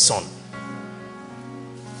begotten son.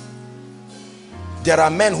 There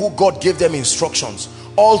are men who God gave them instructions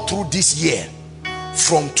all through this year.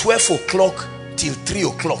 From 12 o'clock till 3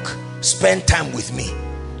 o'clock, spend time with me.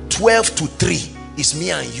 12 to 3 is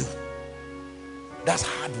me and you. That's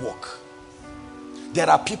hard work. There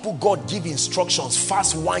are people God give instructions,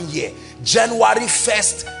 fast 1 year, January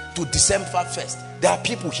 1st to December 1st. There are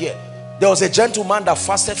people here. There was a gentleman that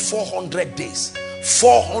fasted 400 days.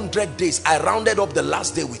 400 days. I rounded up the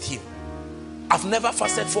last day with him. I've never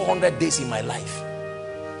fasted 400 days in my life.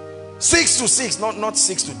 6 to 6, not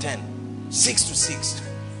 6 to 10. 6 to 6.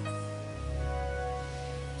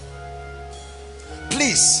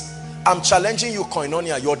 Please, I'm challenging you,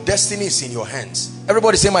 Koinonia. Your destiny is in your hands.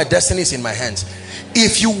 Everybody say, my destiny is in my hands.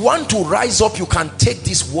 If you want to rise up, you can take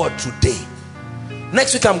this word today.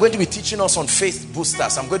 Next week, I'm going to be teaching us on faith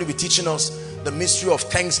boosters. I'm going to be teaching us the mystery of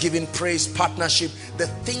thanksgiving, praise, partnership, the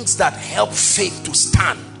things that help faith to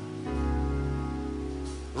stand.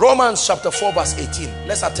 Romans chapter 4 verse 18.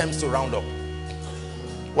 Let's attempt to round up.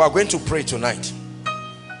 We are going to pray tonight.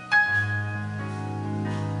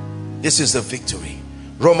 This is the victory.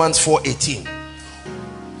 Romans 4:18.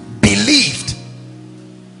 Believed.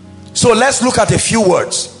 So let's look at a few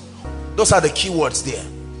words. Those are the key words there.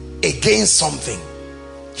 Against something,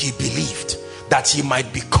 he believed that he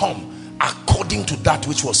might become according to that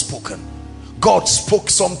which was spoken. God spoke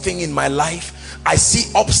something in my life. I see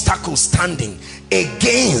obstacles standing.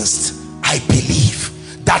 Against, I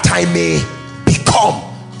believe that I may become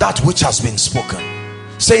that which has been spoken.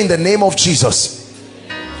 Say, in the name of Jesus.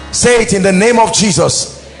 Say it, in the name of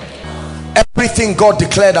Jesus. Everything God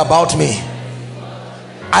declared about me,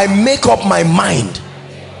 I make up my mind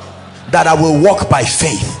that I will walk by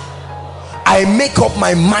faith. I make up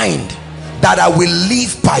my mind that I will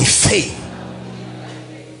live by faith.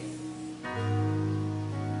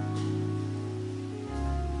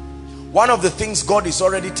 One of the things God is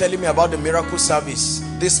already telling me about the miracle service,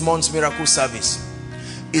 this month's miracle service,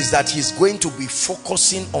 is that he's going to be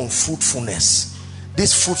focusing on fruitfulness.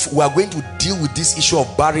 We are going to deal with this issue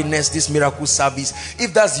of barrenness, this miracle service.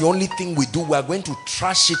 If that's the only thing we do, we are going to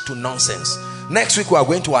trash it to nonsense. Next week we are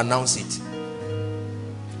going to announce it.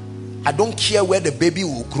 I don't care where the baby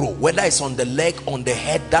will grow, whether it's on the leg, on the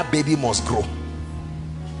head, that baby must grow.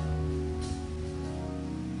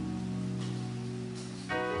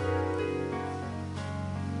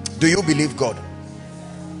 Do you believe God?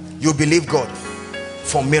 You believe God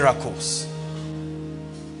for miracles.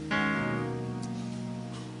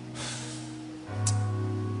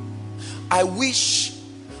 I wish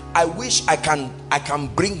I can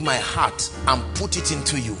bring my heart and put it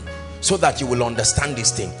into you so that you will understand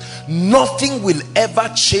this thing. Nothing will ever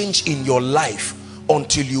change in your life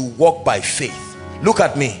until you walk by faith. Look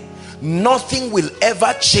at me. Nothing will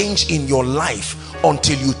ever change in your life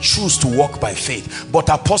until you choose to walk by faith. But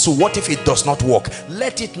Apostle, what if it does not work?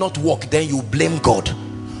 Let it not work, then you blame God.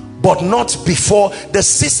 But not before. The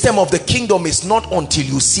system of the kingdom is not until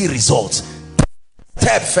you see results.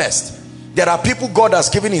 Step first. There are people God has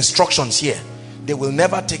given instructions here. They will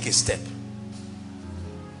never take a step.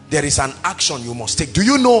 There is an action you must take. Do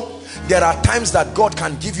you know there are times that God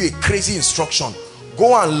can give you a crazy instruction?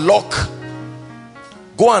 Go and lock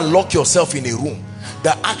yourself in a room.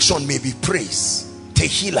 The action may be praise,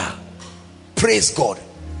 tehillah, praise God.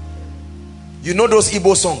 You know those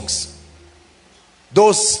Igbo songs,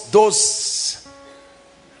 those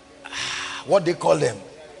what they call them,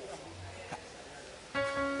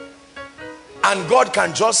 and God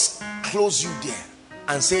can just close you there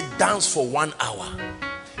and say dance for 1 hour.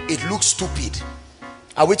 It looks stupid.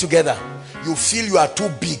 Are we together? You feel you are too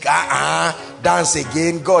big. Dance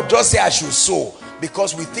again. God just say I should sow,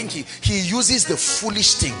 because we think he uses the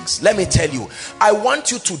foolish things. Let me tell you, I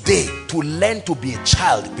want you today to learn to be a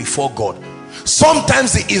child before God.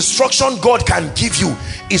 Sometimes the instruction God can give you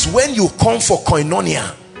is when you come for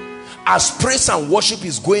koinonia. As praise and worship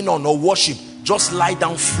is going on, or worship, just lie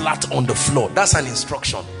down flat on the floor. That's an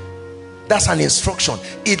instruction. That's an instruction.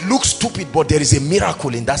 It looks stupid, but there is a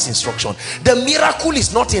miracle in that instruction. The miracle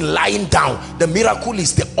is not in lying down. The miracle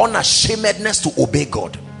is the unashamedness to obey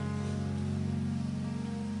God.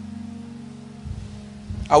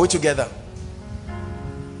 Are we together?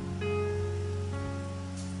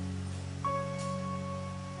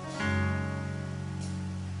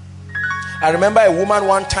 I remember a woman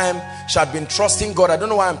one time, she had been trusting God. I don't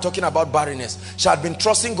know why I'm talking about barrenness. She had been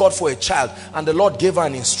trusting God for a child, and the Lord gave her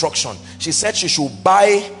an instruction. She said she should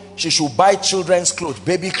buy children's clothes,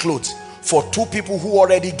 baby clothes, for 2 people who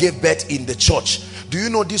already gave birth in the church. Do you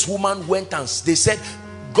know this woman went and they said,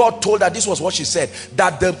 God told her, this was what she said,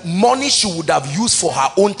 that the money she would have used for her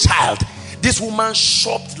own child, this woman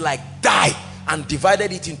shopped like die and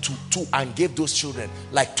divided it into 2 and gave those children.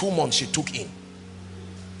 Like 2 months she took in.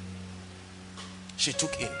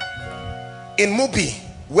 In Mubi,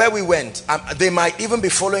 where we went, they might even be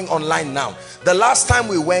following online now. The last time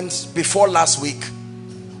we went, before last week,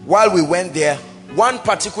 while we went there, one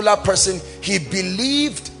particular person, he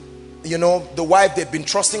believed, you know, the wife, they'd been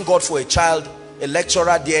trusting God for a child, a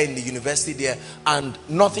lecturer there in the university there, and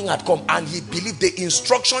nothing had come. And he believed, the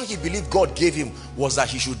instruction he believed God gave him was that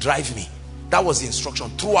he should drive me. That was the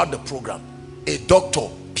instruction throughout the program. A doctor,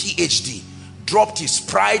 PhD, dropped his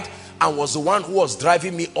pride and was the one who was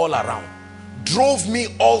driving me all around. Drove me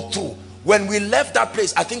all through. When we left that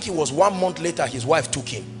place, I think it was 1 month later, his wife took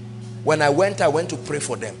him. When I went to pray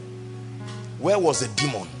for them. Where was the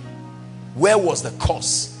demon? Where was the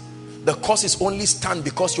curse? The curses only stand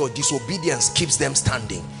because your disobedience keeps them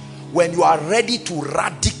standing. When you are ready to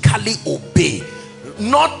radically obey,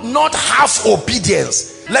 not half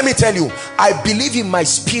obedience, Let me tell you, I believe in my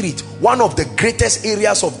spirit, one of the greatest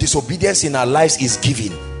areas of disobedience in our lives is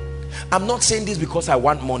giving. I'm not saying this because I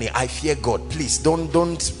want money. I fear God. Please don't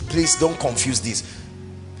confuse this.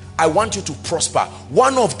 I want you to prosper.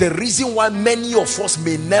 One of the reasons why many of us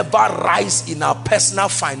may never rise in our personal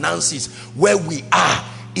finances where we are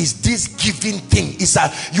is this giving thing. Is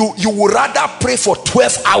that you would rather pray for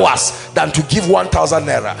 12 hours than to give 1,000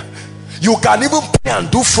 naira. You can even pray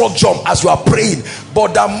and do frog jump as you are praying,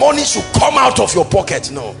 but the money should come out of your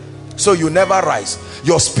pocket. No. So you never rise.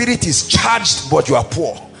 Your spirit is charged, but you are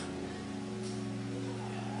poor.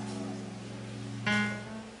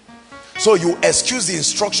 So you excuse the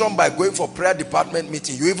instruction by going for prayer department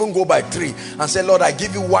meeting. You even go by 3 and say, Lord, I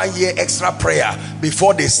give you 1 year extra prayer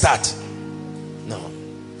before they start. No.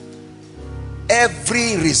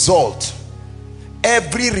 Every result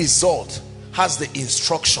has the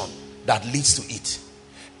instruction that leads to it.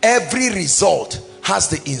 Every result has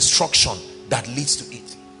the instruction that leads to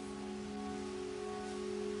it.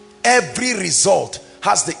 Every result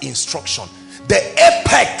has the instruction. The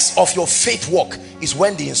apex of your faith walk is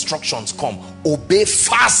when the instructions come. Obey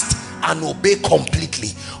fast and obey completely.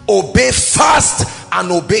 Obey fast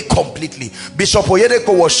and obey completely. Bishop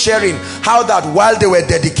Oyedeko was sharing how that while they were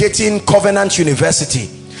dedicating Covenant University,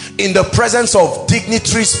 in the presence of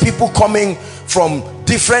dignitaries, people coming from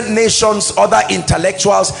different nations, other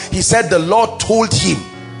intellectuals, he said the Lord told him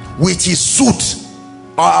with his suit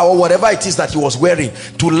or whatever it is that he was wearing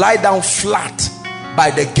to lie down flat by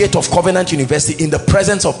the gate of Covenant University in the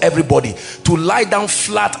presence of everybody, to lie down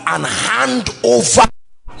flat and hand over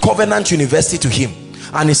Covenant University to him.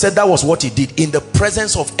 And he said that was what he did. In the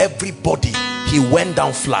presence of everybody, he went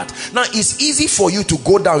down flat. Now it's easy for you to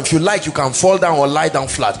go down. If you like, you can fall down or lie down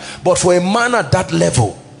flat. But for a man at that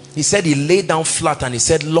level, he said he laid down flat and he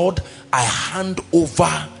said, Lord, I hand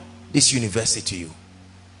over this university to you.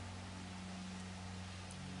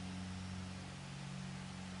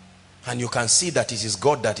 And you can see that it is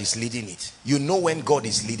God that is leading it. You know when God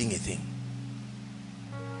is leading a thing.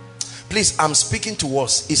 Please, I'm speaking to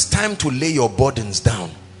us. It's time to lay your burdens down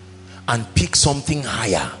and pick something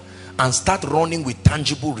higher and start running with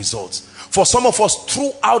tangible results. For some of us,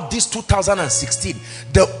 throughout this 2016,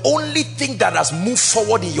 the only thing that has moved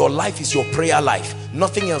forward in your life is your prayer life.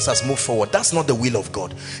 Nothing else has moved forward. That's not the will of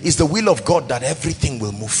God. It's the will of God that everything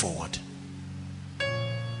will move forward.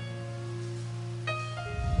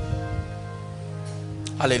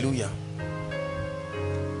 Hallelujah.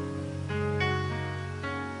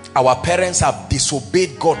 Our parents have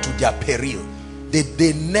disobeyed God to their peril.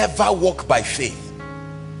 They never walk by faith.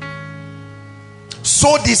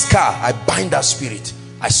 So this car, I bind that spirit.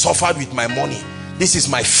 I suffered with my money. This is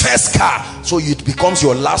my first car, so it becomes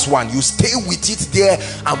your last one. You stay with it there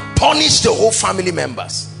and punish the whole family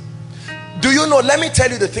members. Do you know, let me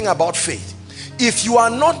tell you the thing about faith. If you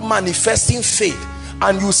are not manifesting faith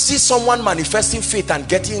and you see someone manifesting faith and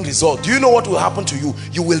getting results, do you know what will happen to you?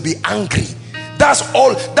 You will be angry. That's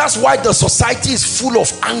all. That's why the society is full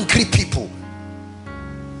of angry people.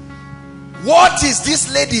 What is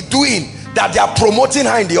this lady doing that they are promoting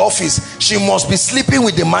her in the office? She must be sleeping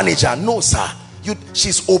with the manager. No, sir.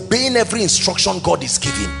 She's obeying every instruction God is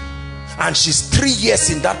giving. And she's 3 years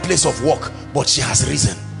in that place of work, but she has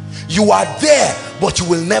risen. You are there, but you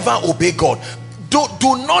will never obey God. Do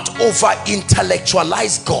not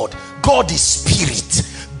over-intellectualize God. God is spirit.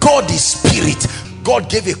 God is spirit. God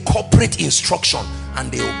gave a corporate instruction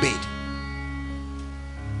and they obeyed.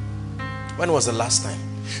 When was the last time?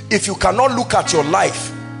 If you cannot look at your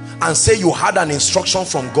life and say you had an instruction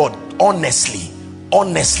from God, honestly,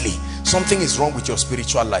 something is wrong with your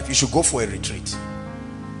spiritual life. You should go for a retreat.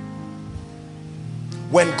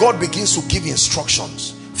 When God begins to give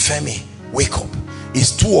instructions, Femi, wake up.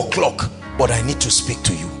 It's 2 o'clock, but I need to speak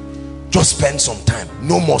to you. Just spend some time.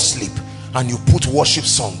 No more sleep. And you put worship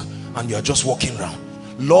song and you are just walking around.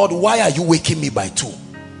 Lord, why are you waking me by 2?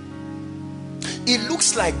 It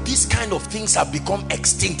looks like these kind of things have become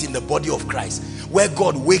extinct in the body of Christ, where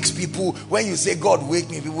God wakes people. When you say God wake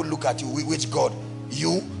me, people look at you. Which God?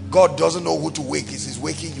 You? God doesn't know who to wake. He's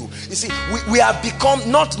waking you. You see, we have become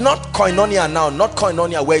not koinonia now, not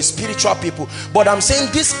koinonia, we're spiritual people. But I'm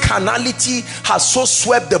saying this carnality has so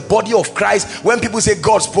swept the body of Christ. When people say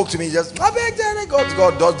God spoke to me, just God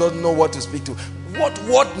doesn't know what to speak to.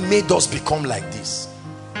 What made us become like this?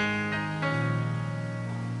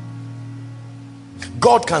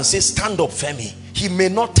 God can say, stand up, Femi. He may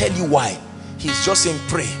not tell you why. He's just saying,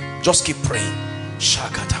 pray. Just keep praying.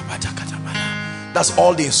 That's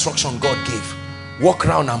all the instruction God gave. Walk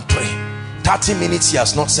around and pray. 30 minutes he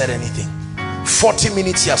has not said anything. 40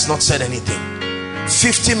 minutes he has not said anything.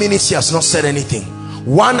 50 minutes he has not said anything.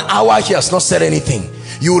 1 hour he has not said anything,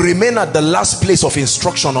 you remain at the last place of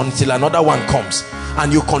instruction until another one comes,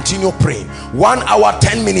 and you continue praying. 1 hour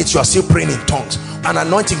 10 minutes you are still praying in tongues. An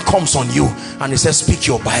anointing comes on you and it says, speak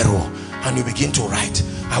your biro, and you begin to write,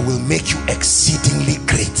 I will make you exceedingly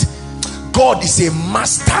great. God is a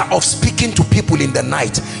master of speaking to people in the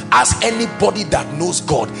night. Ask anybody that knows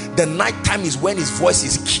God, the night time is when his voice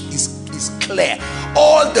is clear.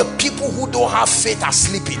 All the people who don't have faith are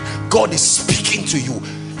sleeping. God is speaking to you.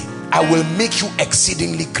 I will make you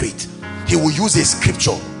exceedingly great. He will use a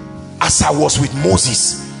scripture, as I was with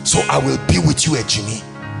Moses, so I will be with you, Ejimi.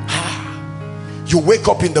 You wake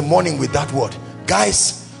up in the morning with that word.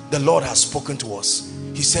 Guys, the Lord has spoken to us.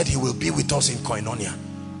 He said he will be with us in Koinonia.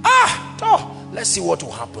 Let's see what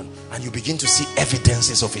will happen. And you begin to see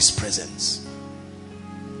evidences of his presence.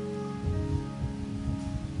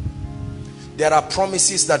 There are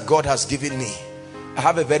promises that God has given me. I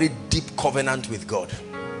have a very deep covenant with God.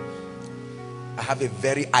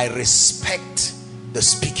 I respect the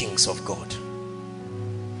speakings of God.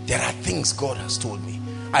 There are things God has told me.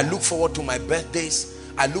 I look forward to my birthdays.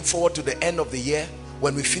 I look forward to the end of the year.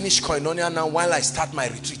 When we finish Koinonia now, while I start my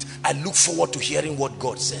retreat, I look forward to hearing what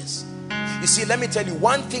God says. You see, let me tell you,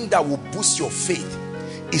 one thing that will boost your faith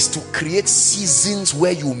is to create seasons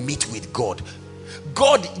where you meet with God.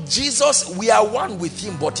 God, Jesus, we are one with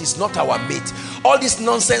him, but he's not our mate. All this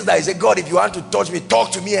nonsense that is a God, if you want to touch me,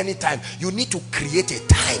 talk to me anytime. You need to create a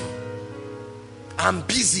time. I'm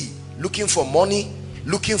busy looking for money,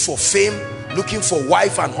 looking for fame, looking for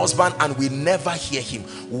wife and husband, and we never hear him.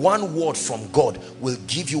 One word from God will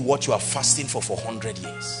give you what you are fasting for 100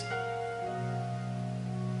 years.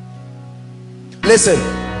 Listen,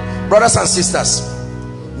 brothers and sisters,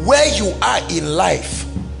 where you are in life,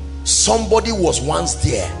 somebody was once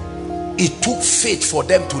there. It took faith for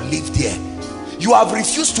them to live there. You have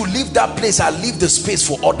refused to leave that place and leave the space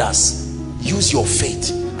for others. Use your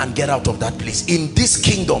faith and get out of that place. In this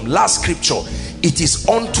kingdom, last scripture, it is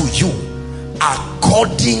unto you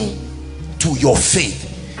according to your faith.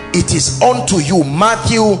 It is unto you.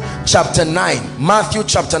 Matthew chapter 9. Matthew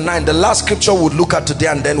chapter 9. The last scripture we'll look at today,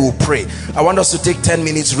 and then we'll pray. I want us to take 10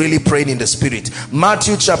 minutes really praying in the spirit.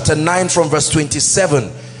 Matthew chapter 9 from verse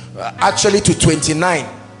 27. Actually to 29,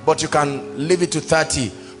 but you can leave it to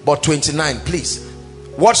 30, but 29, please.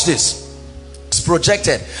 Watch this. It's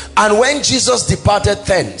projected. And when Jesus departed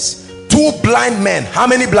thence, 2 blind men. How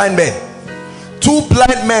many blind men? 2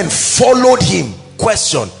 blind men followed him.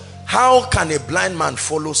 Question: how can a blind man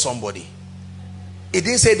follow somebody? It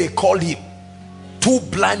didn't say they called him. 2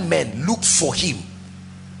 blind men looked for him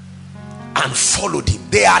and followed him.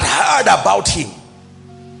 They had heard about him.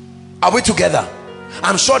 Are we together?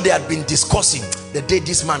 I'm sure they had been discussing, the day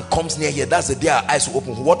this man comes near here, that's the day our eyes will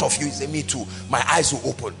open. What of you? He said, me too. My eyes will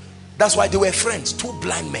open. That's why they were friends. 2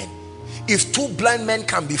 blind men. If 2 blind men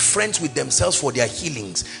can be friends with themselves for their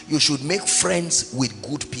healings, you should make friends with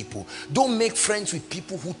good people. Don't make friends with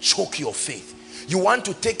people who choke your faith. You want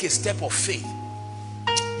to take a step of faith,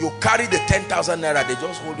 you carry the 10,000 naira, they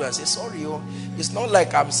just hold you and say, sorry, oh, it's not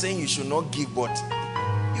like I'm saying you should not give, but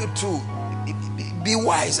you too, be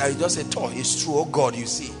wise. I just say, oh, it's true. Oh God, you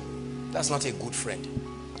see, that's not a good friend.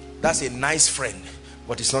 That's a nice friend,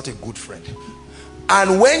 but it's not a good friend.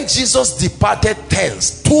 And when Jesus departed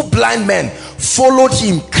thence, 2 blind men followed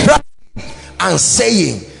him, crying and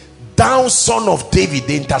saying, thou son of David.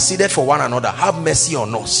 They interceded for one another, have mercy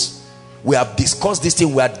on us. We have discussed this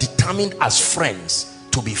thing. We are determined as friends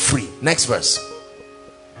to be free. Next verse.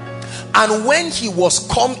 And when he was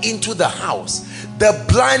come into the house, the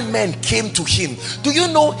blind men came to him. Do you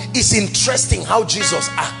know, it's interesting how Jesus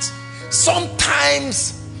acts.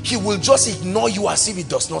 Sometimes he will just ignore you as if he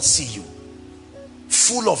does not see you.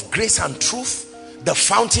 Full of grace and truth, the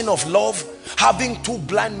fountain of love, having 2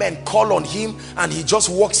 blind men call on him, and he just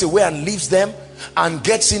walks away and leaves them and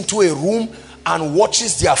gets into a room and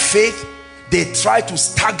watches their faith. They try to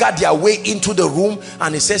stagger their way into the room,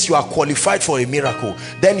 and he says, you are qualified for a miracle.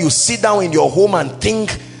 Then you sit down in your home and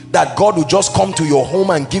think that God will just come to your home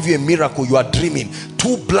and give you a miracle. You are dreaming.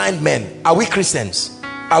 2 blind men. Are we Christians?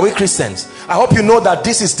 Are we Christians? I hope you know that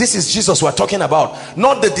this is Jesus we're talking about.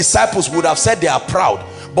 Not the disciples would have said they are proud,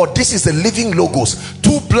 but this is the living logos.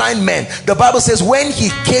 2 blind men. The Bible says when he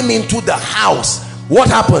came into the house, what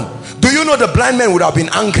happened? Do you know the blind men would have been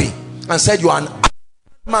angry and said, you are an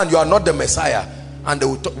man, you are not the Messiah. And they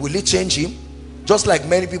will it change him? Just like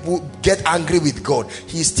many people get angry with God,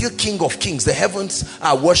 he is still King of Kings. The heavens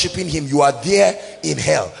are worshiping him. You are there in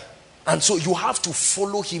hell, and so you have to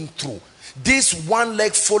follow him through. This one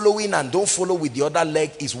leg following and don't follow with the other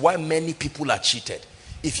leg is why many people are cheated.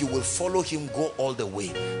 If you will follow him, go all the way.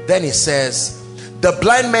 Then it says, The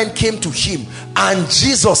blind men came to him, and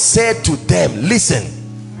Jesus said to them, listen,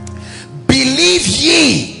 believe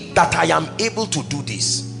ye that I am able to do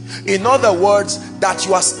this. In other words, that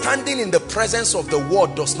you are standing in the presence of the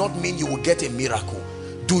word does not mean you will get a miracle.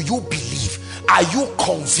 Do you believe? Are you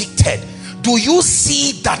convicted? Do you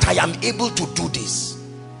see that I am able to do this?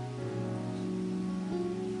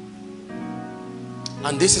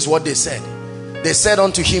 And this is what they said. They said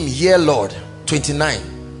unto him, yea, Lord.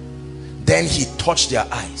 29. Then he touched their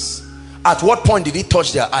eyes. At what point did he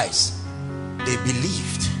touch their eyes? They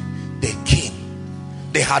believed. They came.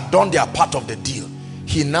 They had done their part of the deal.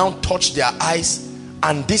 He now touched their eyes,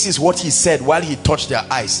 and this is what he said while he touched their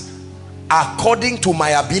eyes. According to my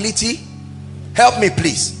ability, help me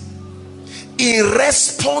please. In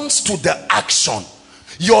response to the action,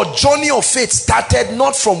 your journey of faith started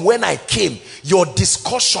not from when I came, your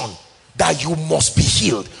discussion that you must be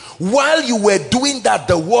healed. While you were doing that,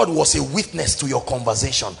 the word was a witness to your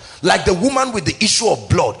conversation. Like the woman with the issue of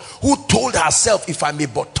blood, who told herself, if I may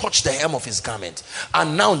but touch the hem of his garment.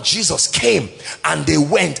 And now Jesus came and they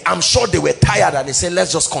went. I'm sure they were tired and they said,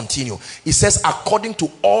 let's just continue. He says, according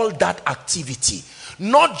to all that activity,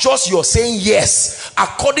 not just you're saying yes,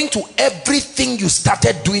 according to everything you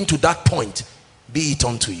started doing to that point, be it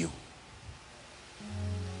unto you.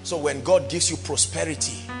 So when God gives you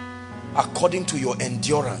prosperity, according to your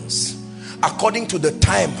endurance, according to the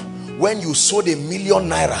time when you sowed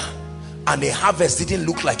 ₦1,000,000 and a harvest didn't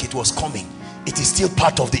look like it was coming, it is still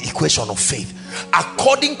part of the equation of faith.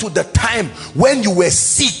 According to the time when you were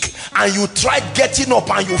sick and you tried getting up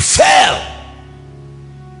and you fell,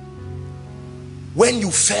 when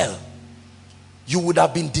you fell, you would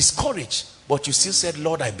have been discouraged, but you still said,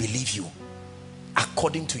 Lord, I believe you.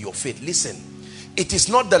 According to your faith. Listen, it is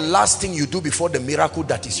not the last thing you do before the miracle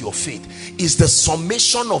that is your faith. It's the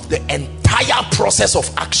summation of the entire process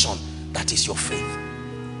of action that is your faith.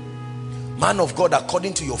 Man of God,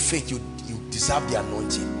 according to your faith, you deserve the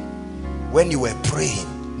anointing. When you were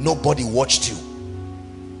praying, nobody watched you.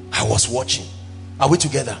 I was watching. Are we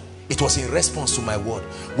together? It was in response to my word.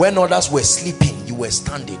 When others were sleeping, you were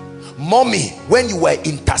standing. Mommy, when you were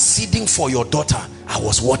interceding for your daughter, I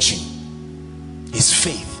was watching. It's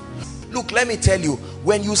faith. Look, let me tell you,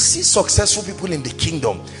 when you see successful people in the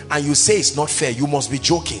kingdom and you say it's not fair, you must be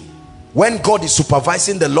joking. When God is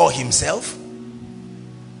supervising the law himself,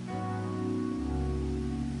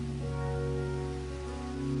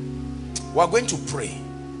 we are going to pray.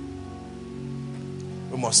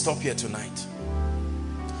 We must stop here tonight.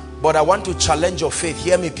 But I want to challenge your faith.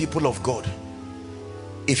 Hear me, people of God.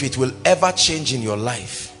 If it will ever change in your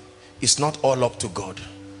life, it's not all up to God.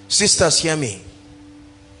 Sisters, hear me.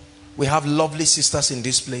 We have lovely sisters in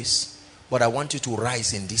this place, but I want you to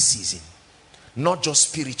rise in this season. Not just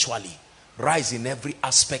spiritually, rise in every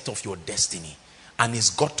aspect of your destiny, and it's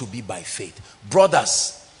got to be by faith.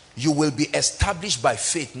 Brothers, you will be established by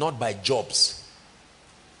faith, not by jobs.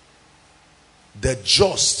 The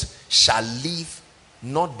just shall live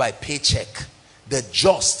not by paycheck. The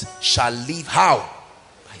just shall live how?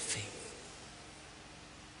 By faith.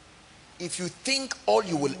 If you think all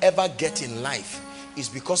you will ever get in life is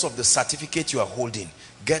because of the certificate you are holding,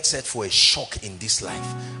 get set for a shock in this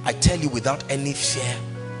life. I tell you, without any fear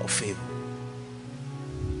or favor.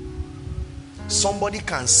 Somebody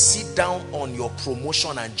can sit down on your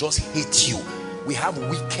promotion and just hate you. We have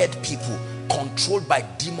wicked people controlled by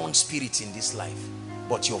demon spirits in this life.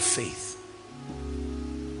 But your faith.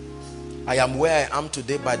 I am where I am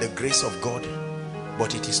today by the grace of God,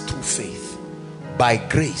 but it is through faith. By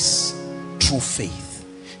grace, through faith.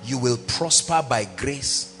 You will prosper by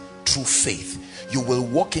grace, through faith. You will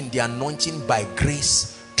walk in the anointing by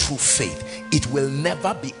grace, through faith. It will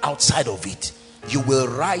never be outside of it. You will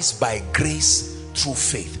rise by grace, through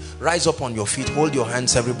faith. Rise up on your feet. Hold your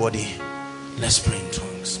hands, everybody. Let's pray in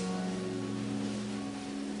tongues.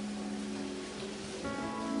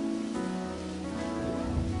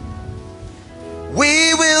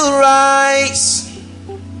 We will rise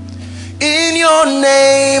in your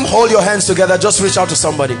name. Hold your hands together. Just reach out to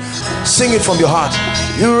somebody. Sing it from your heart.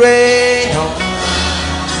 You reign.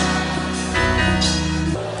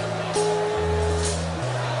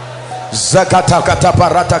 Zakata kata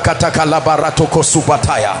parata kata kalabarato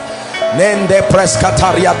kosubataya. Nende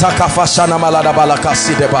preskataria takafashana malada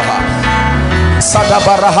balakasi de baha.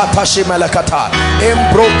 Sadabarahata shimelekata.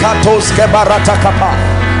 Embrokatos kebarata kapa.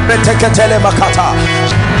 Beteketele makata.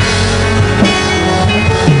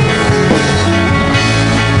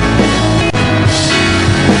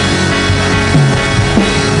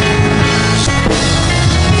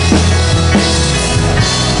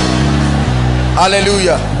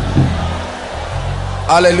 Hallelujah.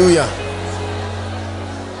 Hallelujah.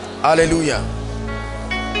 Hallelujah.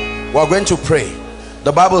 We're going to pray.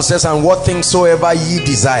 The Bible says, and what things soever ye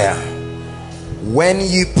desire, when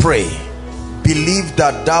ye pray, believe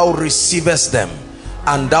that thou receivest them,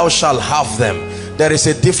 and thou shalt have them. There is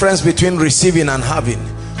a difference between receiving and having.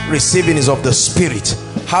 Receiving is of the spirit.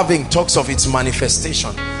 Having talks of its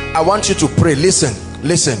manifestation. I want you to pray. Listen,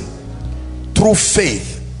 listen. Through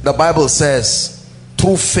faith, the Bible says,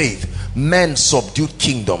 through faith, men subdued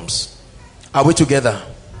kingdoms. Are we together?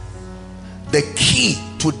 The key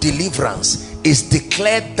to deliverance is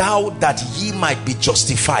declare thou that ye might be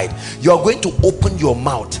justified. You are going to open your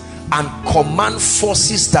mouth and command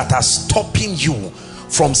forces that are stopping you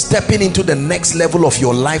from stepping into the next level of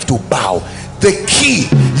your life to bow. The key,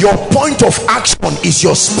 your point of action is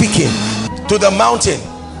your speaking to the mountain.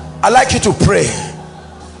 I like you to pray.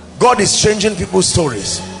 God is changing people's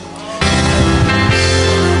stories.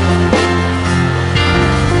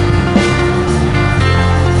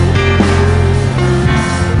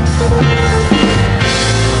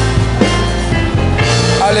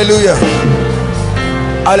 Hallelujah.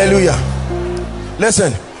 Hallelujah.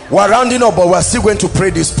 Listen, we're rounding up, but we're still going to pray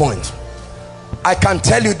this point. I can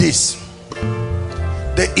tell you this: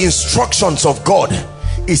 the instructions of God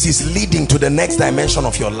is his leading to the next dimension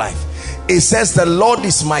of your life. It says, the Lord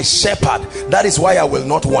is my shepherd, that is why I will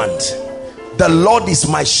not want. The Lord is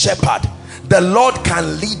my shepherd. The Lord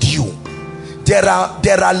can lead you. There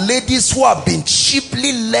are ladies who have been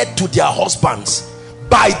cheaply led to their husbands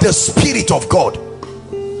by the Spirit of God.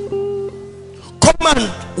 Come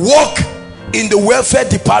and work in the welfare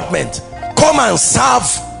department. Come and serve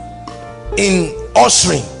in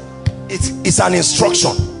ushering. It's an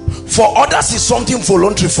instruction. For others, it's something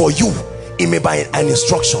voluntary. For you, it may be an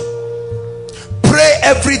instruction. Pray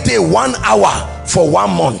every day 1 hour for 1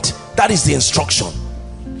 month. That is the instruction.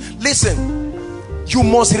 Listen, you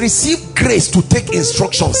must receive grace to take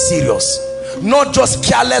instructions serious, not just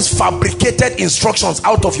careless fabricated instructions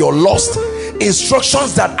out of your lust.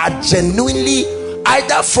 Instructions that are genuinely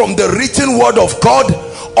either from the written word of God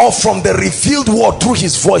or from the revealed word through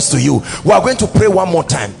his voice to you. We are going to pray one more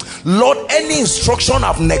time. Lord, any instruction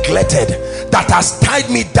I've neglected that has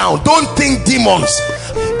tied me down, don't think demons.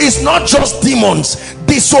 It's not just demons.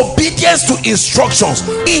 Disobedience to instructions.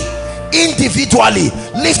 Individually,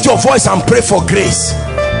 lift your voice and pray for grace.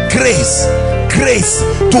 Grace. Grace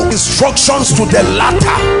to instructions to the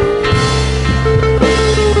latter.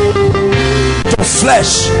 To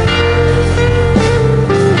flesh.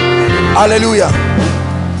 Hallelujah.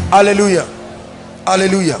 Hallelujah.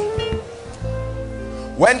 Hallelujah.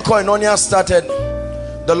 When Koinonia started,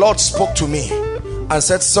 the Lord spoke to me and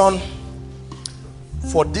said, son,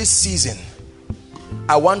 for this season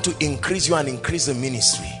I want to increase you and increase the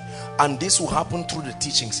ministry, and this will happen through the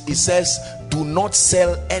teachings. He says, do not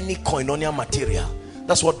sell any Koinonia material.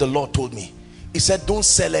 That's what the Lord told me. He said, don't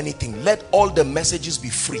sell anything. Let all the messages be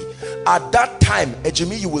free. At that time,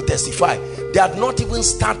 Ejimi, you will testify, they had not even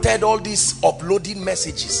started all these uploading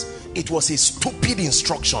messages. It was a stupid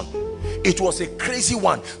instruction. It was a crazy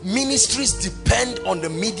one. Ministries depend on the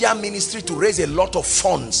media ministry to raise a lot of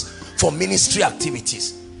funds for ministry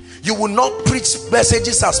activities. You will not preach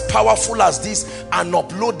messages as powerful as this and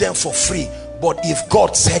upload them for free. But if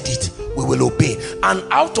God said it, we will obey. And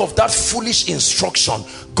out of that foolish instruction,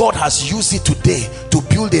 God has used it today to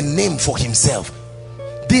build a name for himself.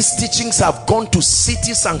 These teachings have gone to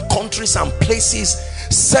cities and countries and places.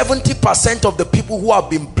 70% of the people who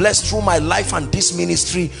have been blessed through my life and this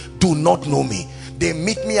ministry do not know me. They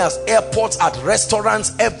meet me at airports, at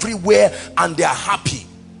restaurants, everywhere, and they are happy.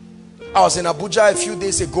 I was in Abuja a few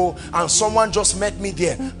days ago, and someone just met me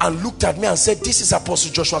there and looked at me and said, this is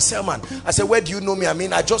Apostle Joshua Selman. I said, where do you know me? I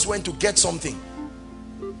mean, I just went to get something.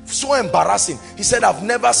 So embarrassing. He said, I've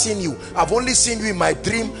never seen you. I've only seen you in my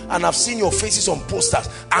dream, and I've seen your faces on posters.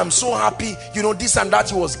 I'm so happy, you know, this and that.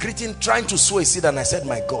 He was greeting, trying to sow a seed, and I said,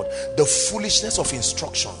 my God, the foolishness of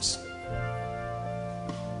instructions.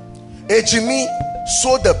 Ejimi,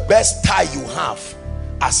 sow the best tie you have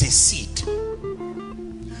as a seed.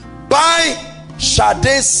 Buy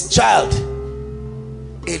Sade's child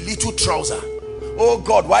a little trouser. Oh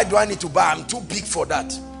God, why do I need to buy? I'm too big for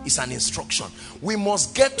that. It's an instruction. We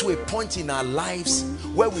must get to a point in our lives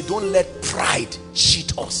where we don't let pride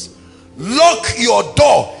cheat us. Lock your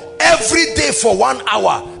door every day for 1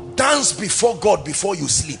 hour. Dance before God before you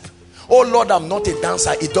sleep. Oh Lord, I'm not a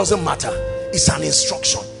dancer. It doesn't matter. It's an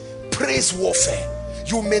instruction. Praise warfare.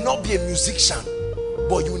 You may not be a musician,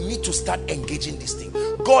 but you need to start engaging this thing.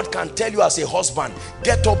 God can tell you as a husband,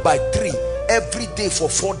 get up by 3 every day for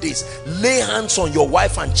 4 days. Lay hands on your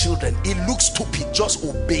wife and children. It looks stupid. Just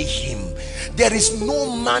obey him. There is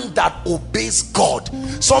no man that obeys God.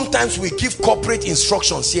 Sometimes we give corporate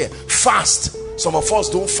instructions here. Fast. Some of us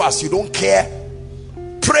don't fast. You don't care.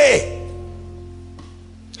 Pray.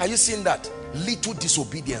 Are you seeing that? Little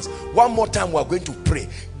disobedience. One more time, we are going to pray.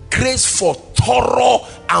 Grace for thorough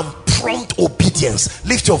and prompt obedience.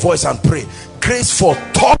 Lift your voice and pray. Grace for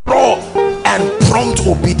thorough and prompt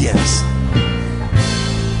obedience.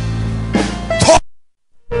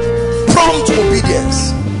 Prompt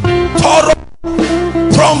obedience. Thorough,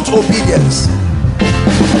 prompt obedience.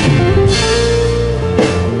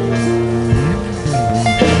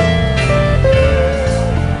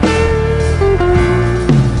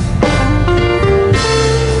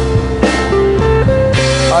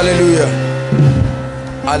 Hallelujah.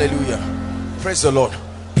 Hallelujah. Praise the Lord.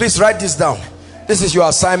 Please write this down. This is your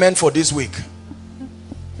assignment for this week.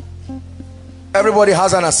 Everybody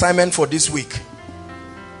has an assignment for this week.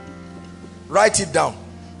 Write it down.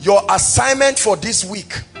 Your assignment for this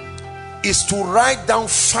week is to write down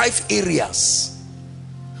 5 areas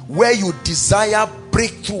where you desire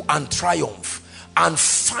breakthrough and triumph, and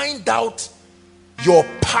find out your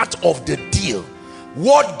part of the deal.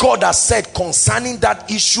 What God has said concerning that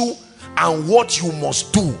issue and what you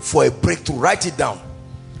must do for a breakthrough. Write it down.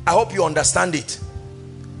 I hope you understand it.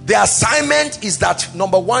 The assignment is that,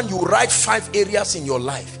 number 1, you write 5 areas in your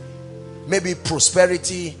life. Maybe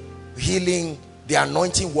prosperity, healing, the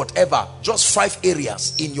anointing, whatever. Just 5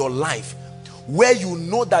 areas in your life where you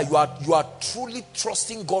know that you are truly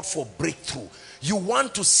trusting God for breakthrough. You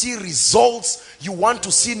want to see results. You want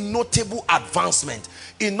to see notable advancement.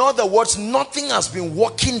 In other words, nothing has been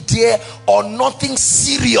working there, or nothing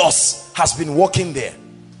serious has been working there.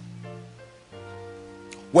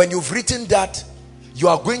 When you've written that, you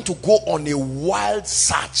are going to go on a wild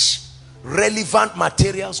search. Relevant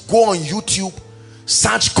materials. Go on YouTube.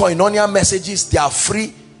 Search Koinonia messages. They are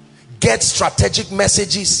free. Get strategic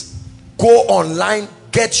messages. Go online.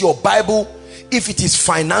 Get your Bible. If it is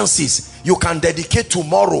finances, you can dedicate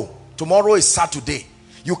tomorrow. Tomorrow is Saturday.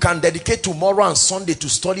 You can dedicate tomorrow and Sunday to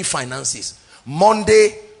study finances.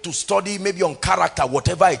 Monday to study maybe on character,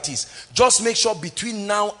 whatever it is. Just make sure between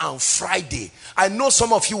now and Friday. I know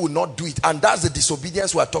some of you will not do it, and that's the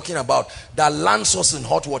disobedience we are talking about that lands us in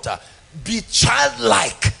hot water. Be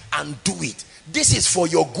childlike and do it. This is for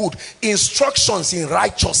your good. Instructions in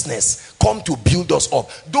righteousness come to build us up.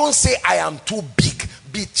 Don't say, I am too big.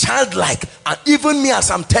 Be childlike. And even me,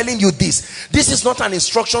 as I'm telling you this is not an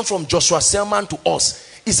instruction from Joshua Selman to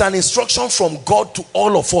us. It's an instruction from God to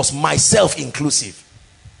all of us, myself inclusive.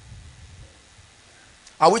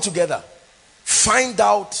 Are we together? Find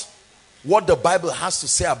out what the Bible has to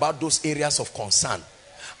say about those areas of concern,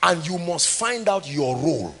 and you must find out your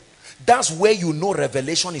role. That's where you know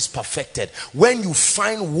revelation is perfected. When you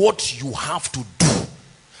find what you have to do,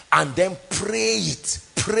 and then pray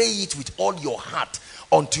it with all your heart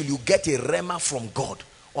until you get a rhema from God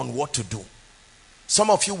on what to do. Some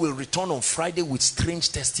of you will return on Friday with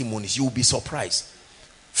strange testimonies. You will be surprised.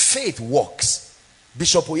 Faith works.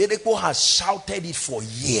 Bishop Oyedepo has shouted it for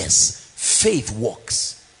years. Faith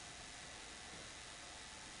works.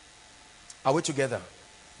 Are we together?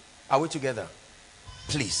 Are we together?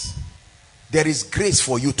 Please. There is grace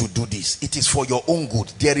for you to do this. It is for your own good.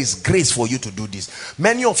 There is grace for you to do this.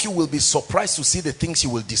 Many of you will be surprised to see the things you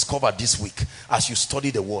will discover this week as you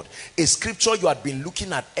study the word. A scripture you had been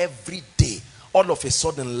looking at every day, all of a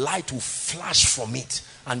sudden light will flash from it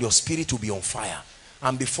and your spirit will be on fire.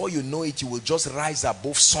 And before you know it, you will just rise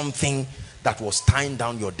above something that was tying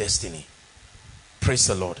down your destiny. Praise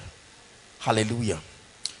the Lord. Hallelujah.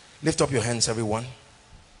 Lift up your hands, everyone.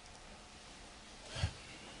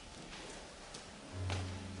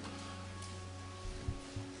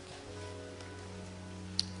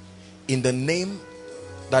 In the name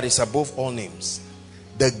that is above all names,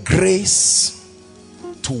 the grace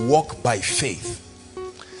to walk by faith,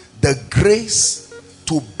 the grace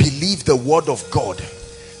to believe the word of God,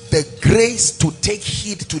 the grace to take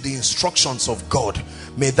heed to the instructions of God,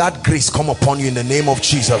 may that grace come upon you in the name of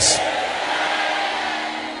Jesus.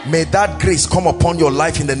 May that grace come upon your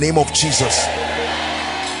life in the name of Jesus.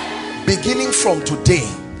 Beginning from today,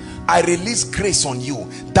 I release grace on you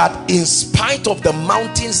that in spite of the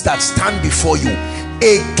mountains that stand before you,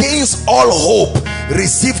 against all hope,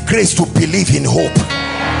 receive grace to believe in hope.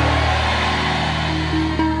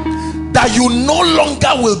 That you no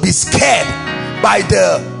longer will be scared by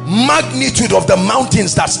the magnitude of the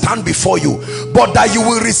mountains that stand before you, but that you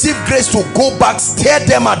will receive grace to go back, stare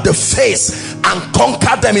them at the face and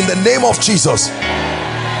conquer them in the name of Jesus.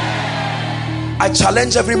 I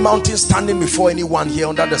challenge every mountain standing before anyone here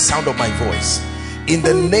under the sound of my voice, in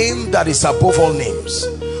the name that is above all names,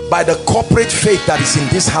 by the corporate faith that is in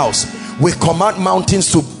this house, we command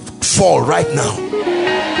mountains to fall right now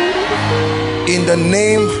in the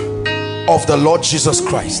name of the Lord Jesus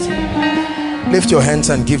Christ. Lift your hands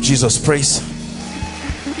and give Jesus praise.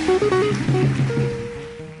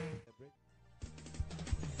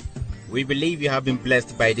 We believe you have been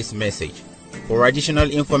blessed by this message. For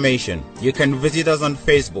additional information, you can visit us on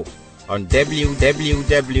Facebook on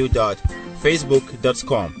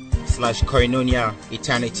www.facebook.com/Koinonia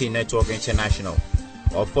Eternity Network International,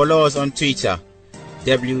 or follow us on Twitter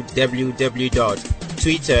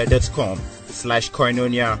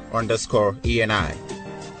www.twitter.com/Koinonia_ENI.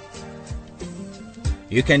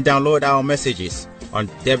 You can download our messages on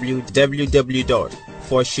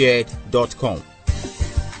www.forshared.com.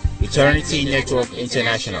 Eternity Network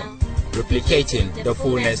International, replicating the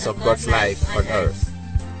fullness of God's life on earth.